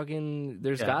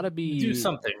 there's got to be, do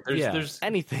something. There's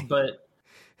anything.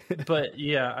 But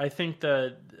yeah, I think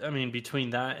that, I mean,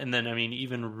 between that and then, I mean,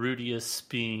 even Rudius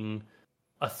being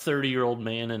a 30-year-old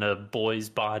man in a boy's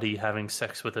body having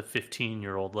sex with a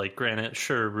 15-year-old. Like, granted,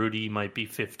 sure, Rudy might be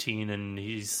 15 and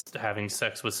he's having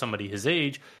sex with somebody his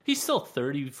age. He's still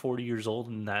 30, 40 years old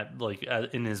in that, like,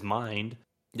 in his mind.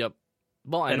 Yep.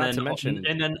 Well, and not to mention,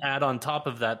 and then add on top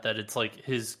of that it's like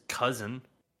his cousin.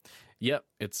 Yep,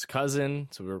 it's cousin.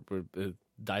 So we're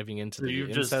diving into the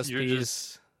incest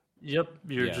piece.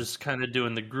 You're just kind of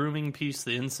doing the grooming piece,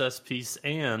 the incest piece,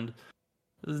 and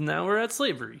now we're at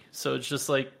slavery. So it's just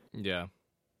like, the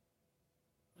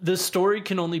story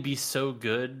can only be so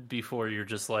good before you're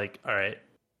just like, all right,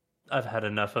 I've had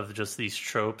enough of just these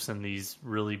tropes and these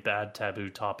really bad taboo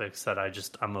topics that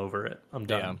I'm over it. I'm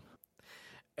done. Yeah.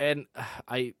 And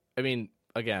I mean,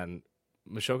 again,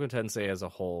 Mushoku Tensei as a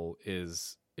whole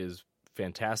is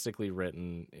fantastically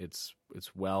written. It's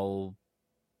well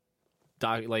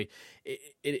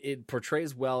it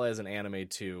portrays well as an anime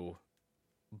too,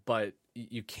 but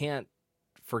you can't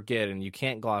forget and you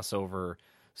can't gloss over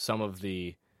some of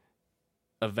the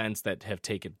events that have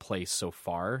taken place so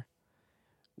far,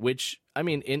 which, I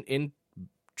mean, in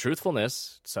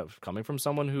truthfulness, so coming from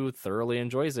someone who thoroughly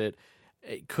enjoys it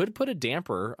could put a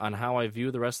damper on how I view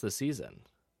the rest of the season.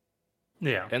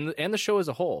 Yeah. And the show as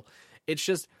a whole. It's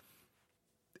just,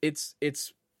 it's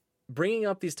bringing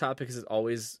up these topics is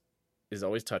always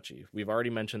touchy. We've already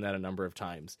mentioned that a number of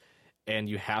times, and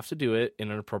you have to do it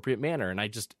in an appropriate manner.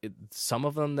 And some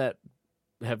of them that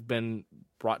have been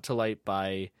brought to light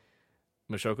by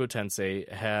Mushoku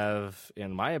Tensei have,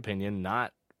 in my opinion,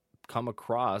 not come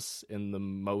across in the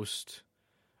most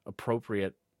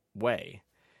appropriate way.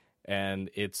 And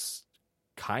it's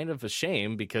kind of a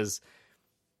shame because,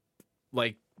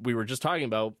 like we were just talking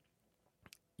about,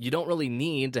 you don't really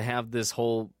need to have this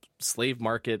whole slave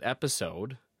market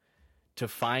episode to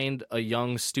find a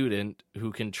young student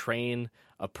who can train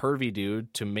a pervy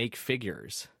dude to make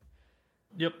figures.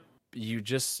 Yep.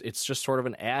 It's just sort of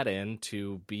an add-in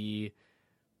to be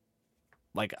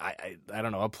like, I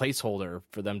don't know, a placeholder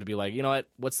for them to be like, you know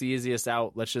what's the easiest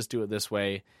out? Let's just do it this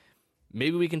way.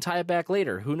 Maybe we can tie it back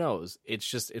later. Who knows?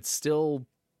 It's still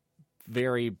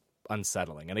very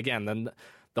unsettling. And again, then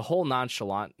the whole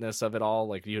nonchalantness of it all,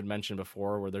 like you had mentioned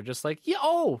before, where they're just like,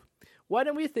 why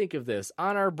didn't we think of this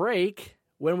on our break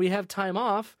when we have time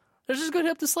off? Let's just go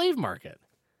hit up the slave market.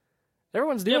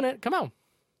 Everyone's doing it. Come on.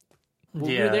 We'll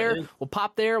be there. We'll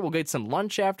pop there. We'll get some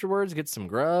lunch afterwards, get some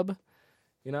grub.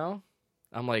 You know?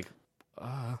 I'm like,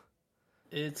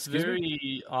 it's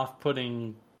very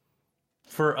off-putting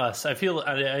for us. I feel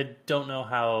I don't know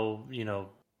how,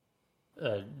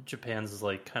 Japan's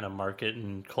like kind of market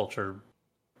and culture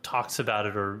talks about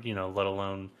it, or let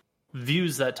alone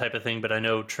views that type of thing. But I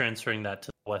know transferring that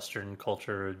to Western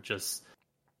culture,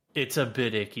 it's a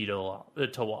bit icky to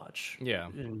watch. Yeah,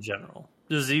 in general,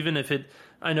 because even if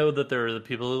I know that there are the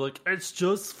people who are like, it's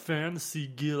just fantasy,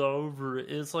 get over it.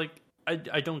 It's like I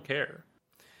don't care.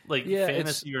 Like,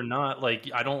 fantasy or not, like,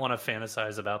 I don't want to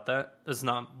fantasize about that. That's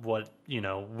not what,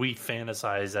 we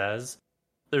fantasize as.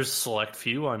 There's select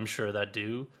few, I'm sure, that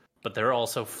do, but they're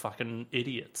also fucking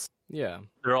idiots. Yeah.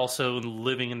 They're also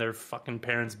living in their fucking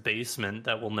parents' basement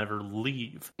that will never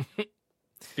leave.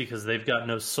 Because they've got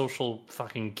no social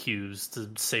fucking cues to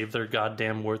save their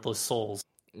goddamn worthless souls.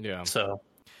 Yeah. So,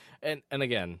 and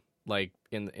again, like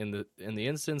in the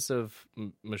instance of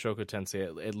Mushoku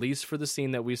Tensei, at least for the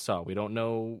scene that we saw, we don't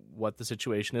know what the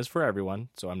situation is for everyone,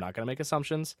 so I'm not going to make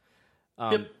assumptions.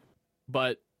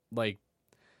 But like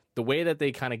the way that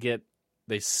they kind of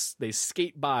they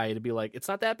skate by to be like, it's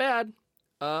not that bad.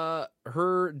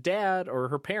 Her dad or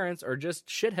her parents are just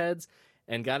shitheads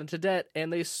and got into debt,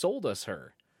 and they sold us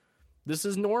her. This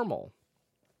is normal.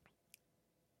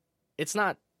 It's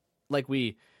not like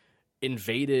we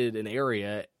invaded an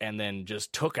area and then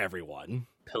just took everyone.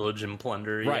 Pillage and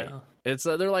plunder, right? Yeah. It's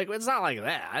they're like, it's not like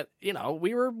that. You know,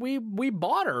 we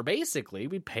bought her basically.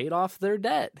 We paid off their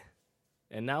debt,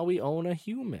 and now we own a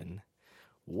human.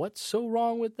 What's so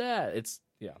wrong with that? It's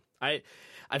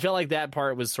I feel like that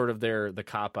part was sort of the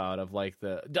cop out of like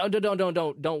the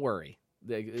don't worry.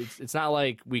 It's not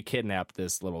like we kidnapped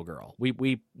this little girl. We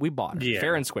bought her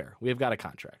fair and square. We have got a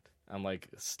contract. I'm like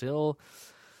still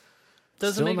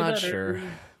not sure.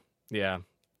 Yeah,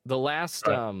 the last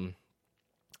I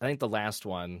think the last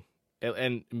one,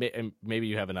 and maybe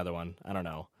you have another one. I don't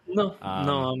know. No,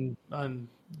 I'm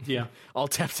all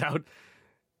tapped out.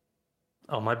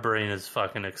 Oh, my brain is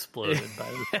fucking exploded by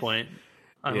this point.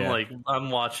 I'm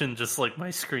watching just like my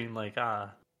screen like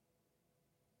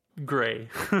gray.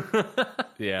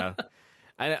 Yeah.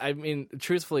 I mean,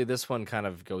 truthfully, this one kind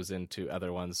of goes into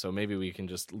other ones, so maybe we can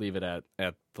just leave it at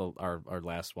our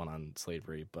last one on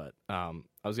slavery. But I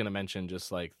was going to mention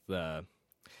just like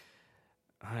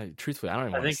truthfully, I don't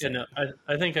even want to say it.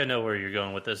 I think I know where you're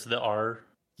going with this. The R.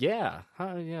 Yeah.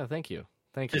 Yeah, thank you.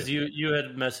 Because you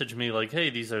had messaged me like, hey,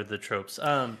 these are the tropes.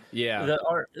 Yeah.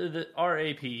 The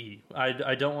RAPE.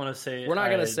 I don't want to say it. We're not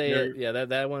going to say it. Yeah,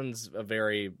 that one's a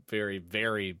very, very,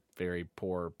 very, very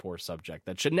poor subject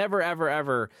that should never, ever,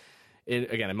 ever,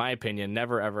 again, in my opinion,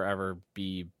 never, ever, ever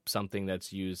be something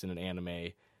that's used in an anime.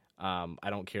 I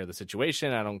don't care the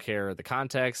situation. I don't care the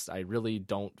context. I really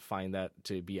don't find that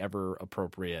to be ever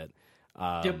appropriate.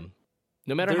 No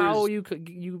matter how you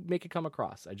make it come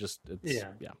across. Yeah.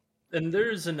 And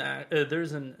there's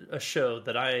a show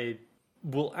that I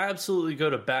will absolutely go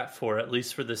to bat for, at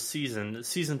least for this season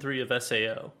 3 of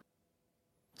SAO.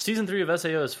 Season 3 of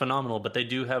SAO is phenomenal, but they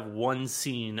do have one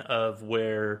scene of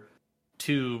where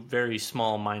 2 very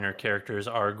small minor characters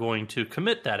are going to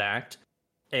commit that act,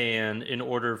 and in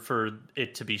order for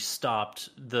it to be stopped,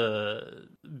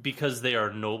 because they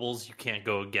are nobles, you can't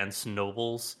go against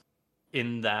nobles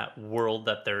in that world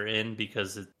that they're in,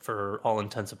 because for all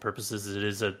intents and purposes it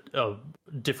is a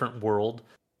different world.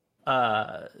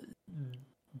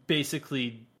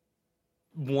 Basically,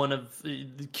 one of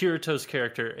Kirito's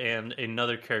character and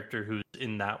another character who's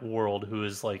in that world, who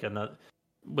is like another,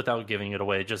 without giving it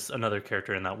away, just another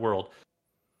character in that world,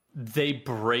 they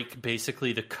break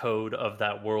basically the code of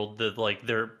that world.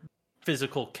 Their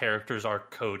physical characters are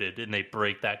coded, and they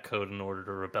break that code in order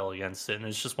to rebel against it. And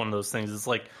it's just one of those things. It's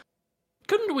like,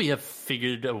 couldn't we have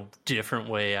figured a different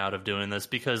way out of doing this?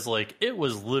 Because like it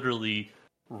was literally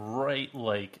right,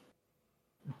 like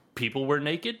people were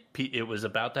naked. It was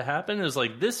about to happen. It was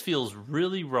like, this feels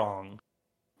really wrong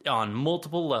on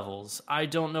multiple levels. I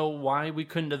don't know why we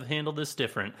couldn't have handled this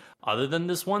different. Other than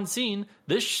this one scene,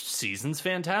 this season's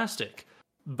fantastic.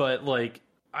 But like,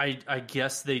 I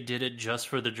guess they did it just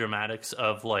for the dramatics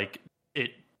of like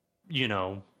it,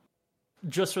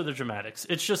 just for the dramatics.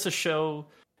 It's just a show.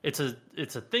 It's a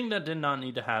thing that did not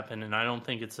need to happen, and I don't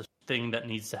think it's a thing that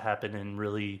needs to happen in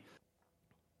really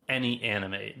any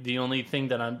anime. The only thing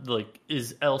that I'm like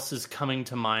is coming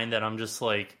to mind that I'm just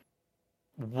like,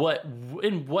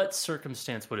 in what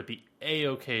circumstance would it be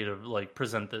a-okay to like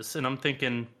present this? And I'm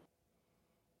thinking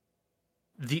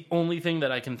the only thing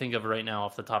that I can think of right now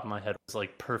off the top of my head is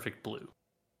like Perfect Blue,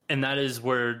 and that is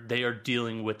where they are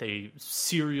dealing with a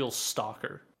serial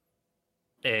stalker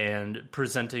and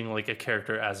presenting like a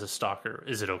character as a stalker.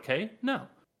 Is it okay? No,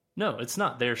 it's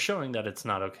not. They're showing that it's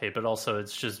not okay, but also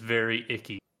it's just very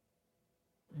icky.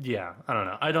 Yeah, I don't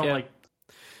know. I don't like.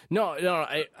 No,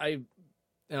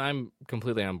 and I'm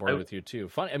completely on board with you too.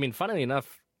 Funnily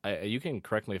enough, you can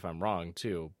correct me if I'm wrong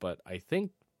too, but I think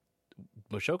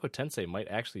Mushoku Tensei might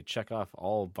actually check off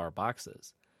all of our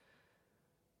boxes,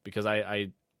 because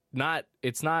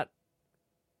it's not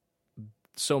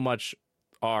so much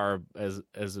R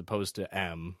as opposed to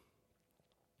M.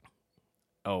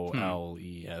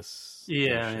 OLES.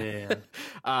 Yeah.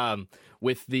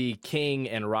 With the king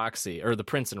and Roxy, or the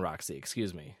prince and Roxy,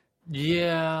 excuse me.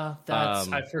 Yeah,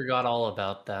 I forgot all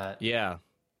about that. Yeah.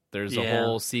 There's a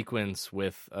whole sequence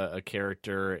with a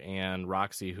character and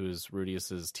Roxy, who's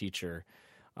Rudius's teacher,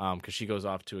 because she goes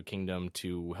off to a kingdom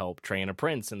to help train a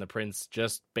prince, and the prince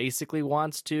just basically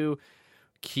wants to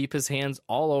keep his hands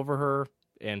all over her,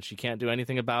 and she can't do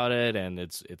anything about it, and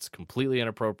it's completely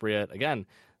inappropriate. Again,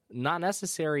 not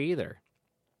necessary either.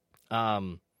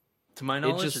 To my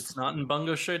knowledge, it's not in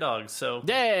Bungo Stray Dogs, so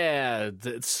yeah,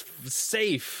 it's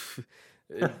safe.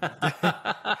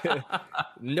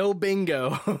 No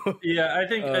bingo. Yeah, I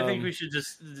think we should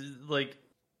just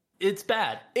it's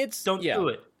bad. Don't do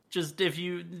it. Just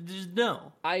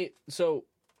no. So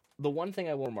the one thing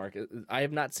I will remark is I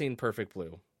have not seen Perfect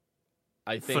Blue.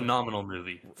 I think phenomenal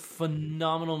movie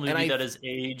that has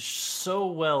aged so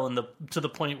well, to the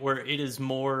point where it is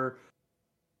more.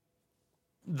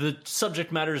 The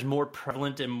subject matter is more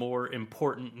prevalent and more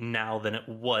important now than it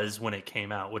was when it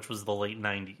came out, which was the late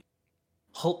 90s.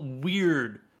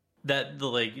 Weird that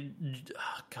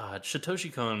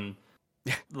Satoshi Kon,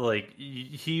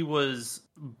 he was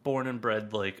born and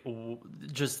bred,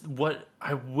 just what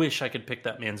I wish I could pick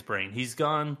that man's brain. He's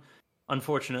gone,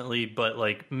 unfortunately, but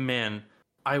man,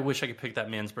 I wish I could pick that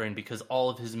man's brain, because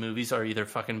all of his movies are either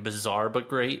fucking bizarre but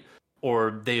great,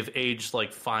 or they've aged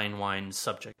like fine wine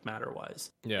subject matter wise.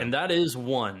 Yeah. And that is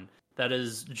one that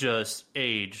is just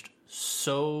aged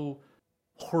so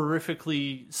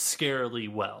horrifically, scarily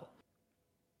well.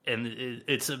 And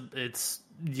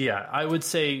I would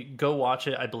say go watch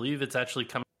it. I believe it's actually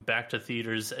coming back to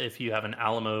theaters if you have an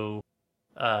Alamo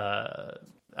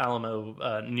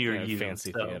near you.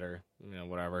 Fancy theater,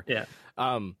 whatever. Yeah.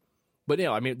 But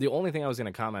I mean, the only thing I was going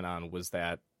to comment on was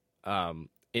that,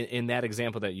 in that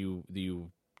example that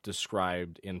you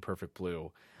described in Perfect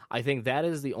Blue, I think that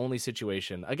is the only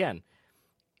situation. Again,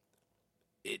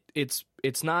 it's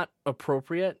not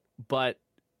appropriate, but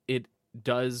it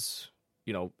does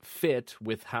fit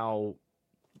with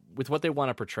what they want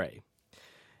to portray.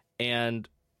 And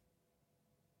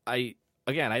I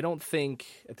don't think,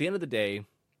 at the end of the day, to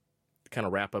kind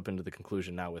of wrap up into the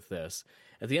conclusion now with this,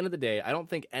 at the end of the day, I don't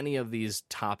think any of these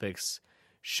topics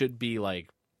should be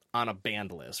on a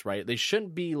banned list, right? They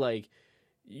shouldn't be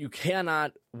you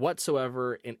cannot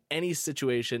whatsoever in any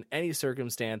situation, any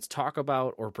circumstance, talk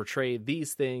about or portray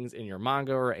these things in your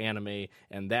manga or anime,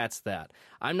 and that's that.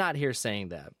 I'm not here saying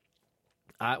that.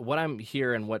 What I'm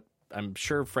here, and what I'm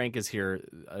sure Frank is here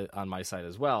on my side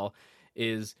as well,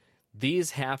 is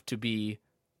these have to be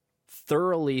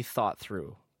thoroughly thought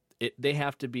through. They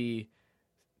have to be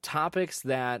topics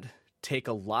that take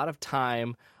a lot of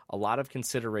time, a lot of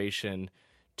consideration,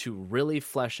 to really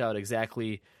flesh out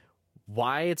exactly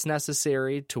why it's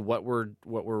necessary to what we're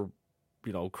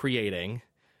creating.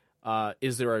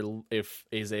 Is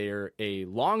there a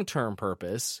long-term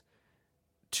purpose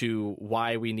to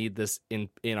why we need this in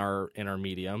our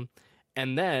medium,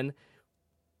 and then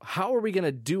how are we going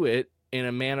to do it in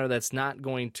a manner that's not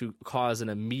going to cause an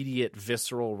immediate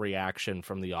visceral reaction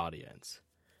from the audience?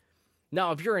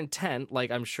 Now, if your intent,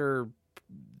 I'm sure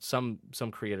some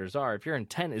creators are, if your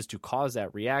intent is to cause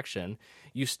that reaction,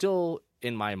 you still,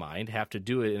 in my mind, have to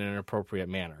do it in an appropriate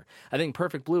manner. I think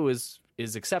Perfect Blue is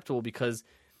acceptable because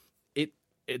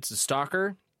it's a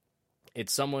stalker.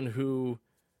 It's someone who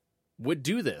would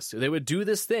do this. They would do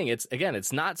this thing. It's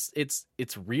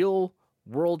real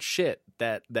world shit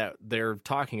that they're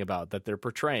talking about, that they're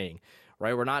portraying,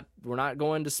 right? We're not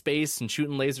going to space and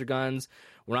shooting laser guns.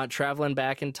 We're not traveling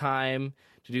back in time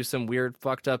to do some weird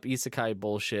fucked up isekai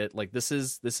bullshit. This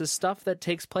is stuff that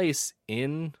takes place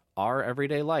in our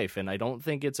everyday life, and I don't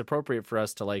think it's appropriate for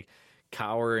us to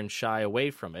cower and shy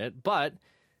away from it, but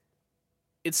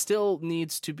it still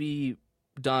needs to be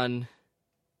done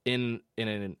in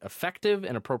an effective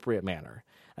and appropriate manner.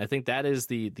 I think that is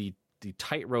the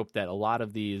tightrope that a lot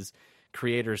of these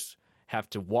creators have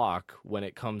to walk when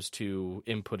it comes to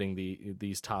inputting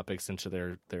these topics into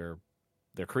their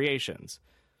creations.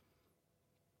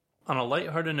 On a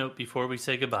lighthearted note, before we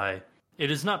say goodbye, it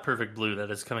is not Perfect Blue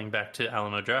that is coming back to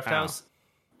Alamo Drafthouse.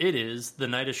 It is The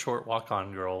Night is Short, Walk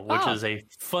On Girl, which is a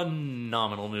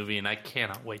phenomenal movie, and I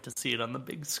cannot wait to see it on the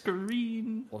big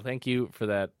screen. Well, thank you for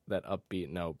that upbeat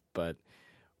note, but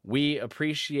we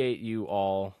appreciate you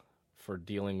all for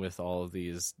dealing with all of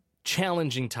these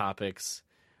challenging topics.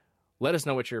 Let us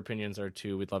know what your opinions are,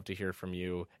 too. We'd love to hear from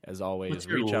you. As always, what's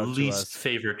your reach out to us. least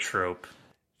favorite trope?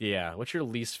 Yeah, what's your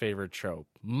least favorite trope?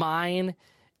 Mine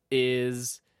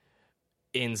is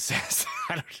incest.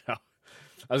 I don't know.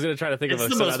 I was going to try to think of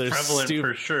some other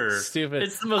stupid.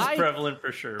 It's the most prevalent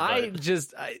for sure. But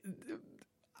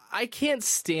I can't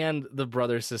stand the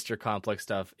brother-sister complex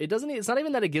stuff. It's not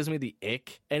even that it gives me the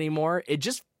ick anymore. It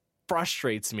just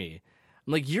frustrates me.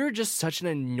 I'm like, you're just such an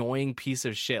annoying piece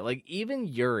of shit. Like, even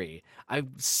Yuri,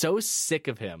 I'm so sick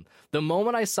of him. The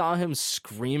moment I saw him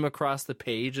scream across the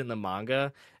page in the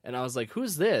manga, and I was like,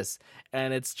 who's this?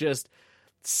 And it's just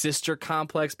sister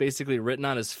complex basically written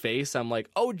on his face. I'm like,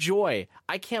 oh, joy.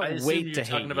 I can't wait to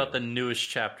hate talking about you. the newest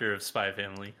chapter of Spy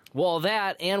Family. Well,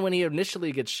 that, and when he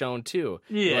initially gets shown, too.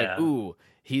 Yeah. You're like, ooh,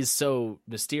 he's so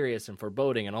mysterious and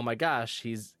foreboding, and oh my gosh,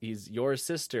 he's your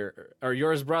sister or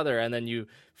yours brother, and then you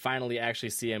finally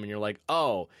actually see him and you're like,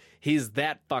 oh, he's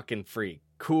that fucking freak.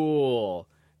 Cool.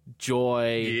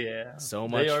 Joy. Yeah. So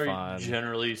much fun. They are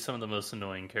generally some of the most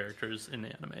annoying characters in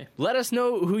anime. Let us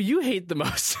know who you hate the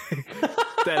most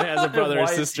that has a brother or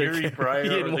sister. Yuri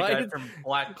Pryor or the guy from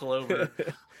Black Clover.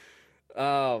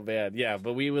 Oh, man. Yeah,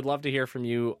 but we would love to hear from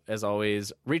you, as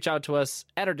always. Reach out to us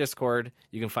at our Discord.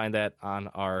 You can find that on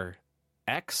our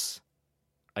X.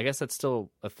 I guess that's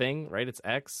still a thing, right? It's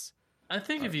X. I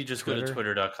think if you just go to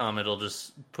twitter.com, it'll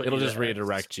just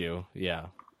redirect you. Yeah.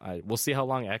 We'll see how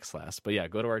long X lasts. But yeah,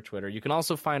 go to our Twitter. You can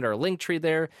also find our link tree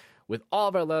there with all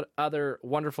of our other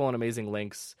wonderful and amazing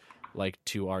links, like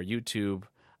to our YouTube,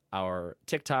 our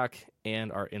TikTok,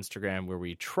 and our Instagram, where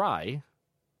we try,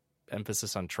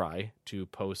 emphasis on try, to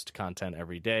post content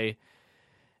every day.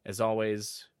 As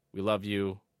always, we love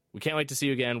you. We can't wait to see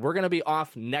you again. We're going to be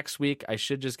off next week. I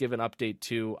should just give an update,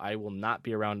 too. I will not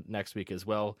be around next week as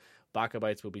well.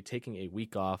 BakaBites will be taking a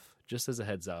week off, just as a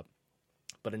heads up.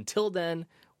 But until then,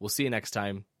 we'll see you next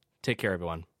time. Take care,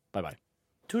 everyone. Bye-bye.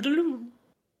 Toodaloo.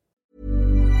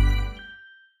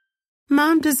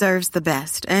 Mom deserves the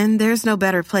best, and there's no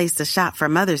better place to shop for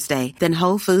Mother's Day than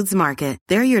Whole Foods Market.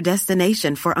 They're your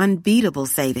destination for unbeatable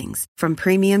savings, from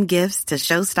premium gifts to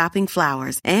show-stopping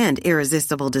flowers and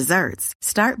irresistible desserts.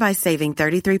 Start by saving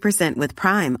 33% with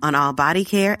Prime on all body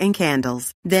care and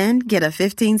candles. Then get a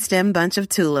 15-stem bunch of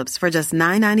tulips for just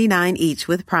 $9.99 each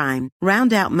with Prime.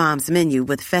 Round out Mom's menu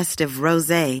with festive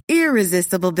rosé,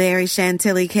 irresistible berry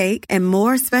chantilly cake, and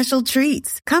more special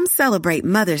treats. Come celebrate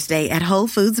Mother's Day at Whole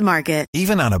Foods Market.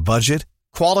 Even on a budget,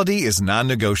 quality is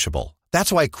non-negotiable.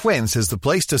 That's why Quince is the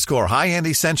place to score high-end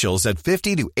essentials at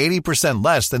 50 to 80%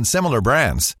 less than similar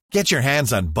brands. Get your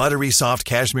hands on buttery soft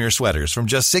cashmere sweaters from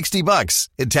just $60,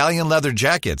 Italian leather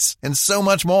jackets, and so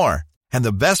much more. And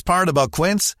the best part about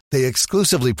Quince, they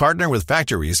exclusively partner with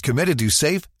factories committed to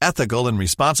safe, ethical, and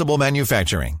responsible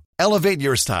manufacturing. Elevate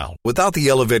your style without the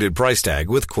elevated price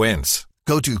tag with Quince.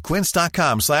 Go to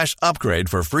quince.com/upgrade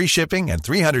for free shipping and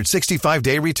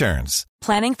 365-day returns.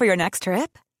 Planning for your next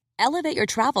trip? Elevate your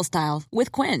travel style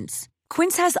with Quince.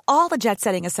 Quince has all the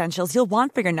jet-setting essentials you'll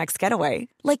want for your next getaway,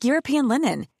 like European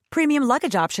linen, premium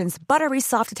luggage options, buttery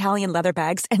soft Italian leather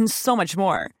bags, and so much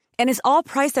more. And is all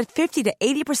priced at 50 to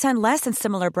 80% less than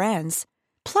similar brands.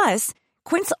 Plus,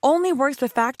 Quince only works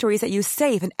with factories that use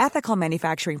safe and ethical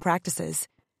manufacturing practices.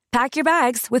 Pack your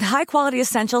bags with high-quality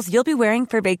essentials you'll be wearing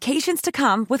for vacations to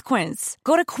come with Quince.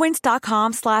 Go to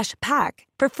quince.com/pack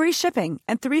for free shipping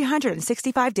and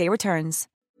 365-day returns.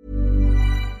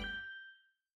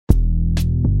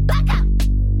 Baka!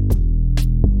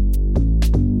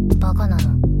 バカな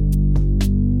の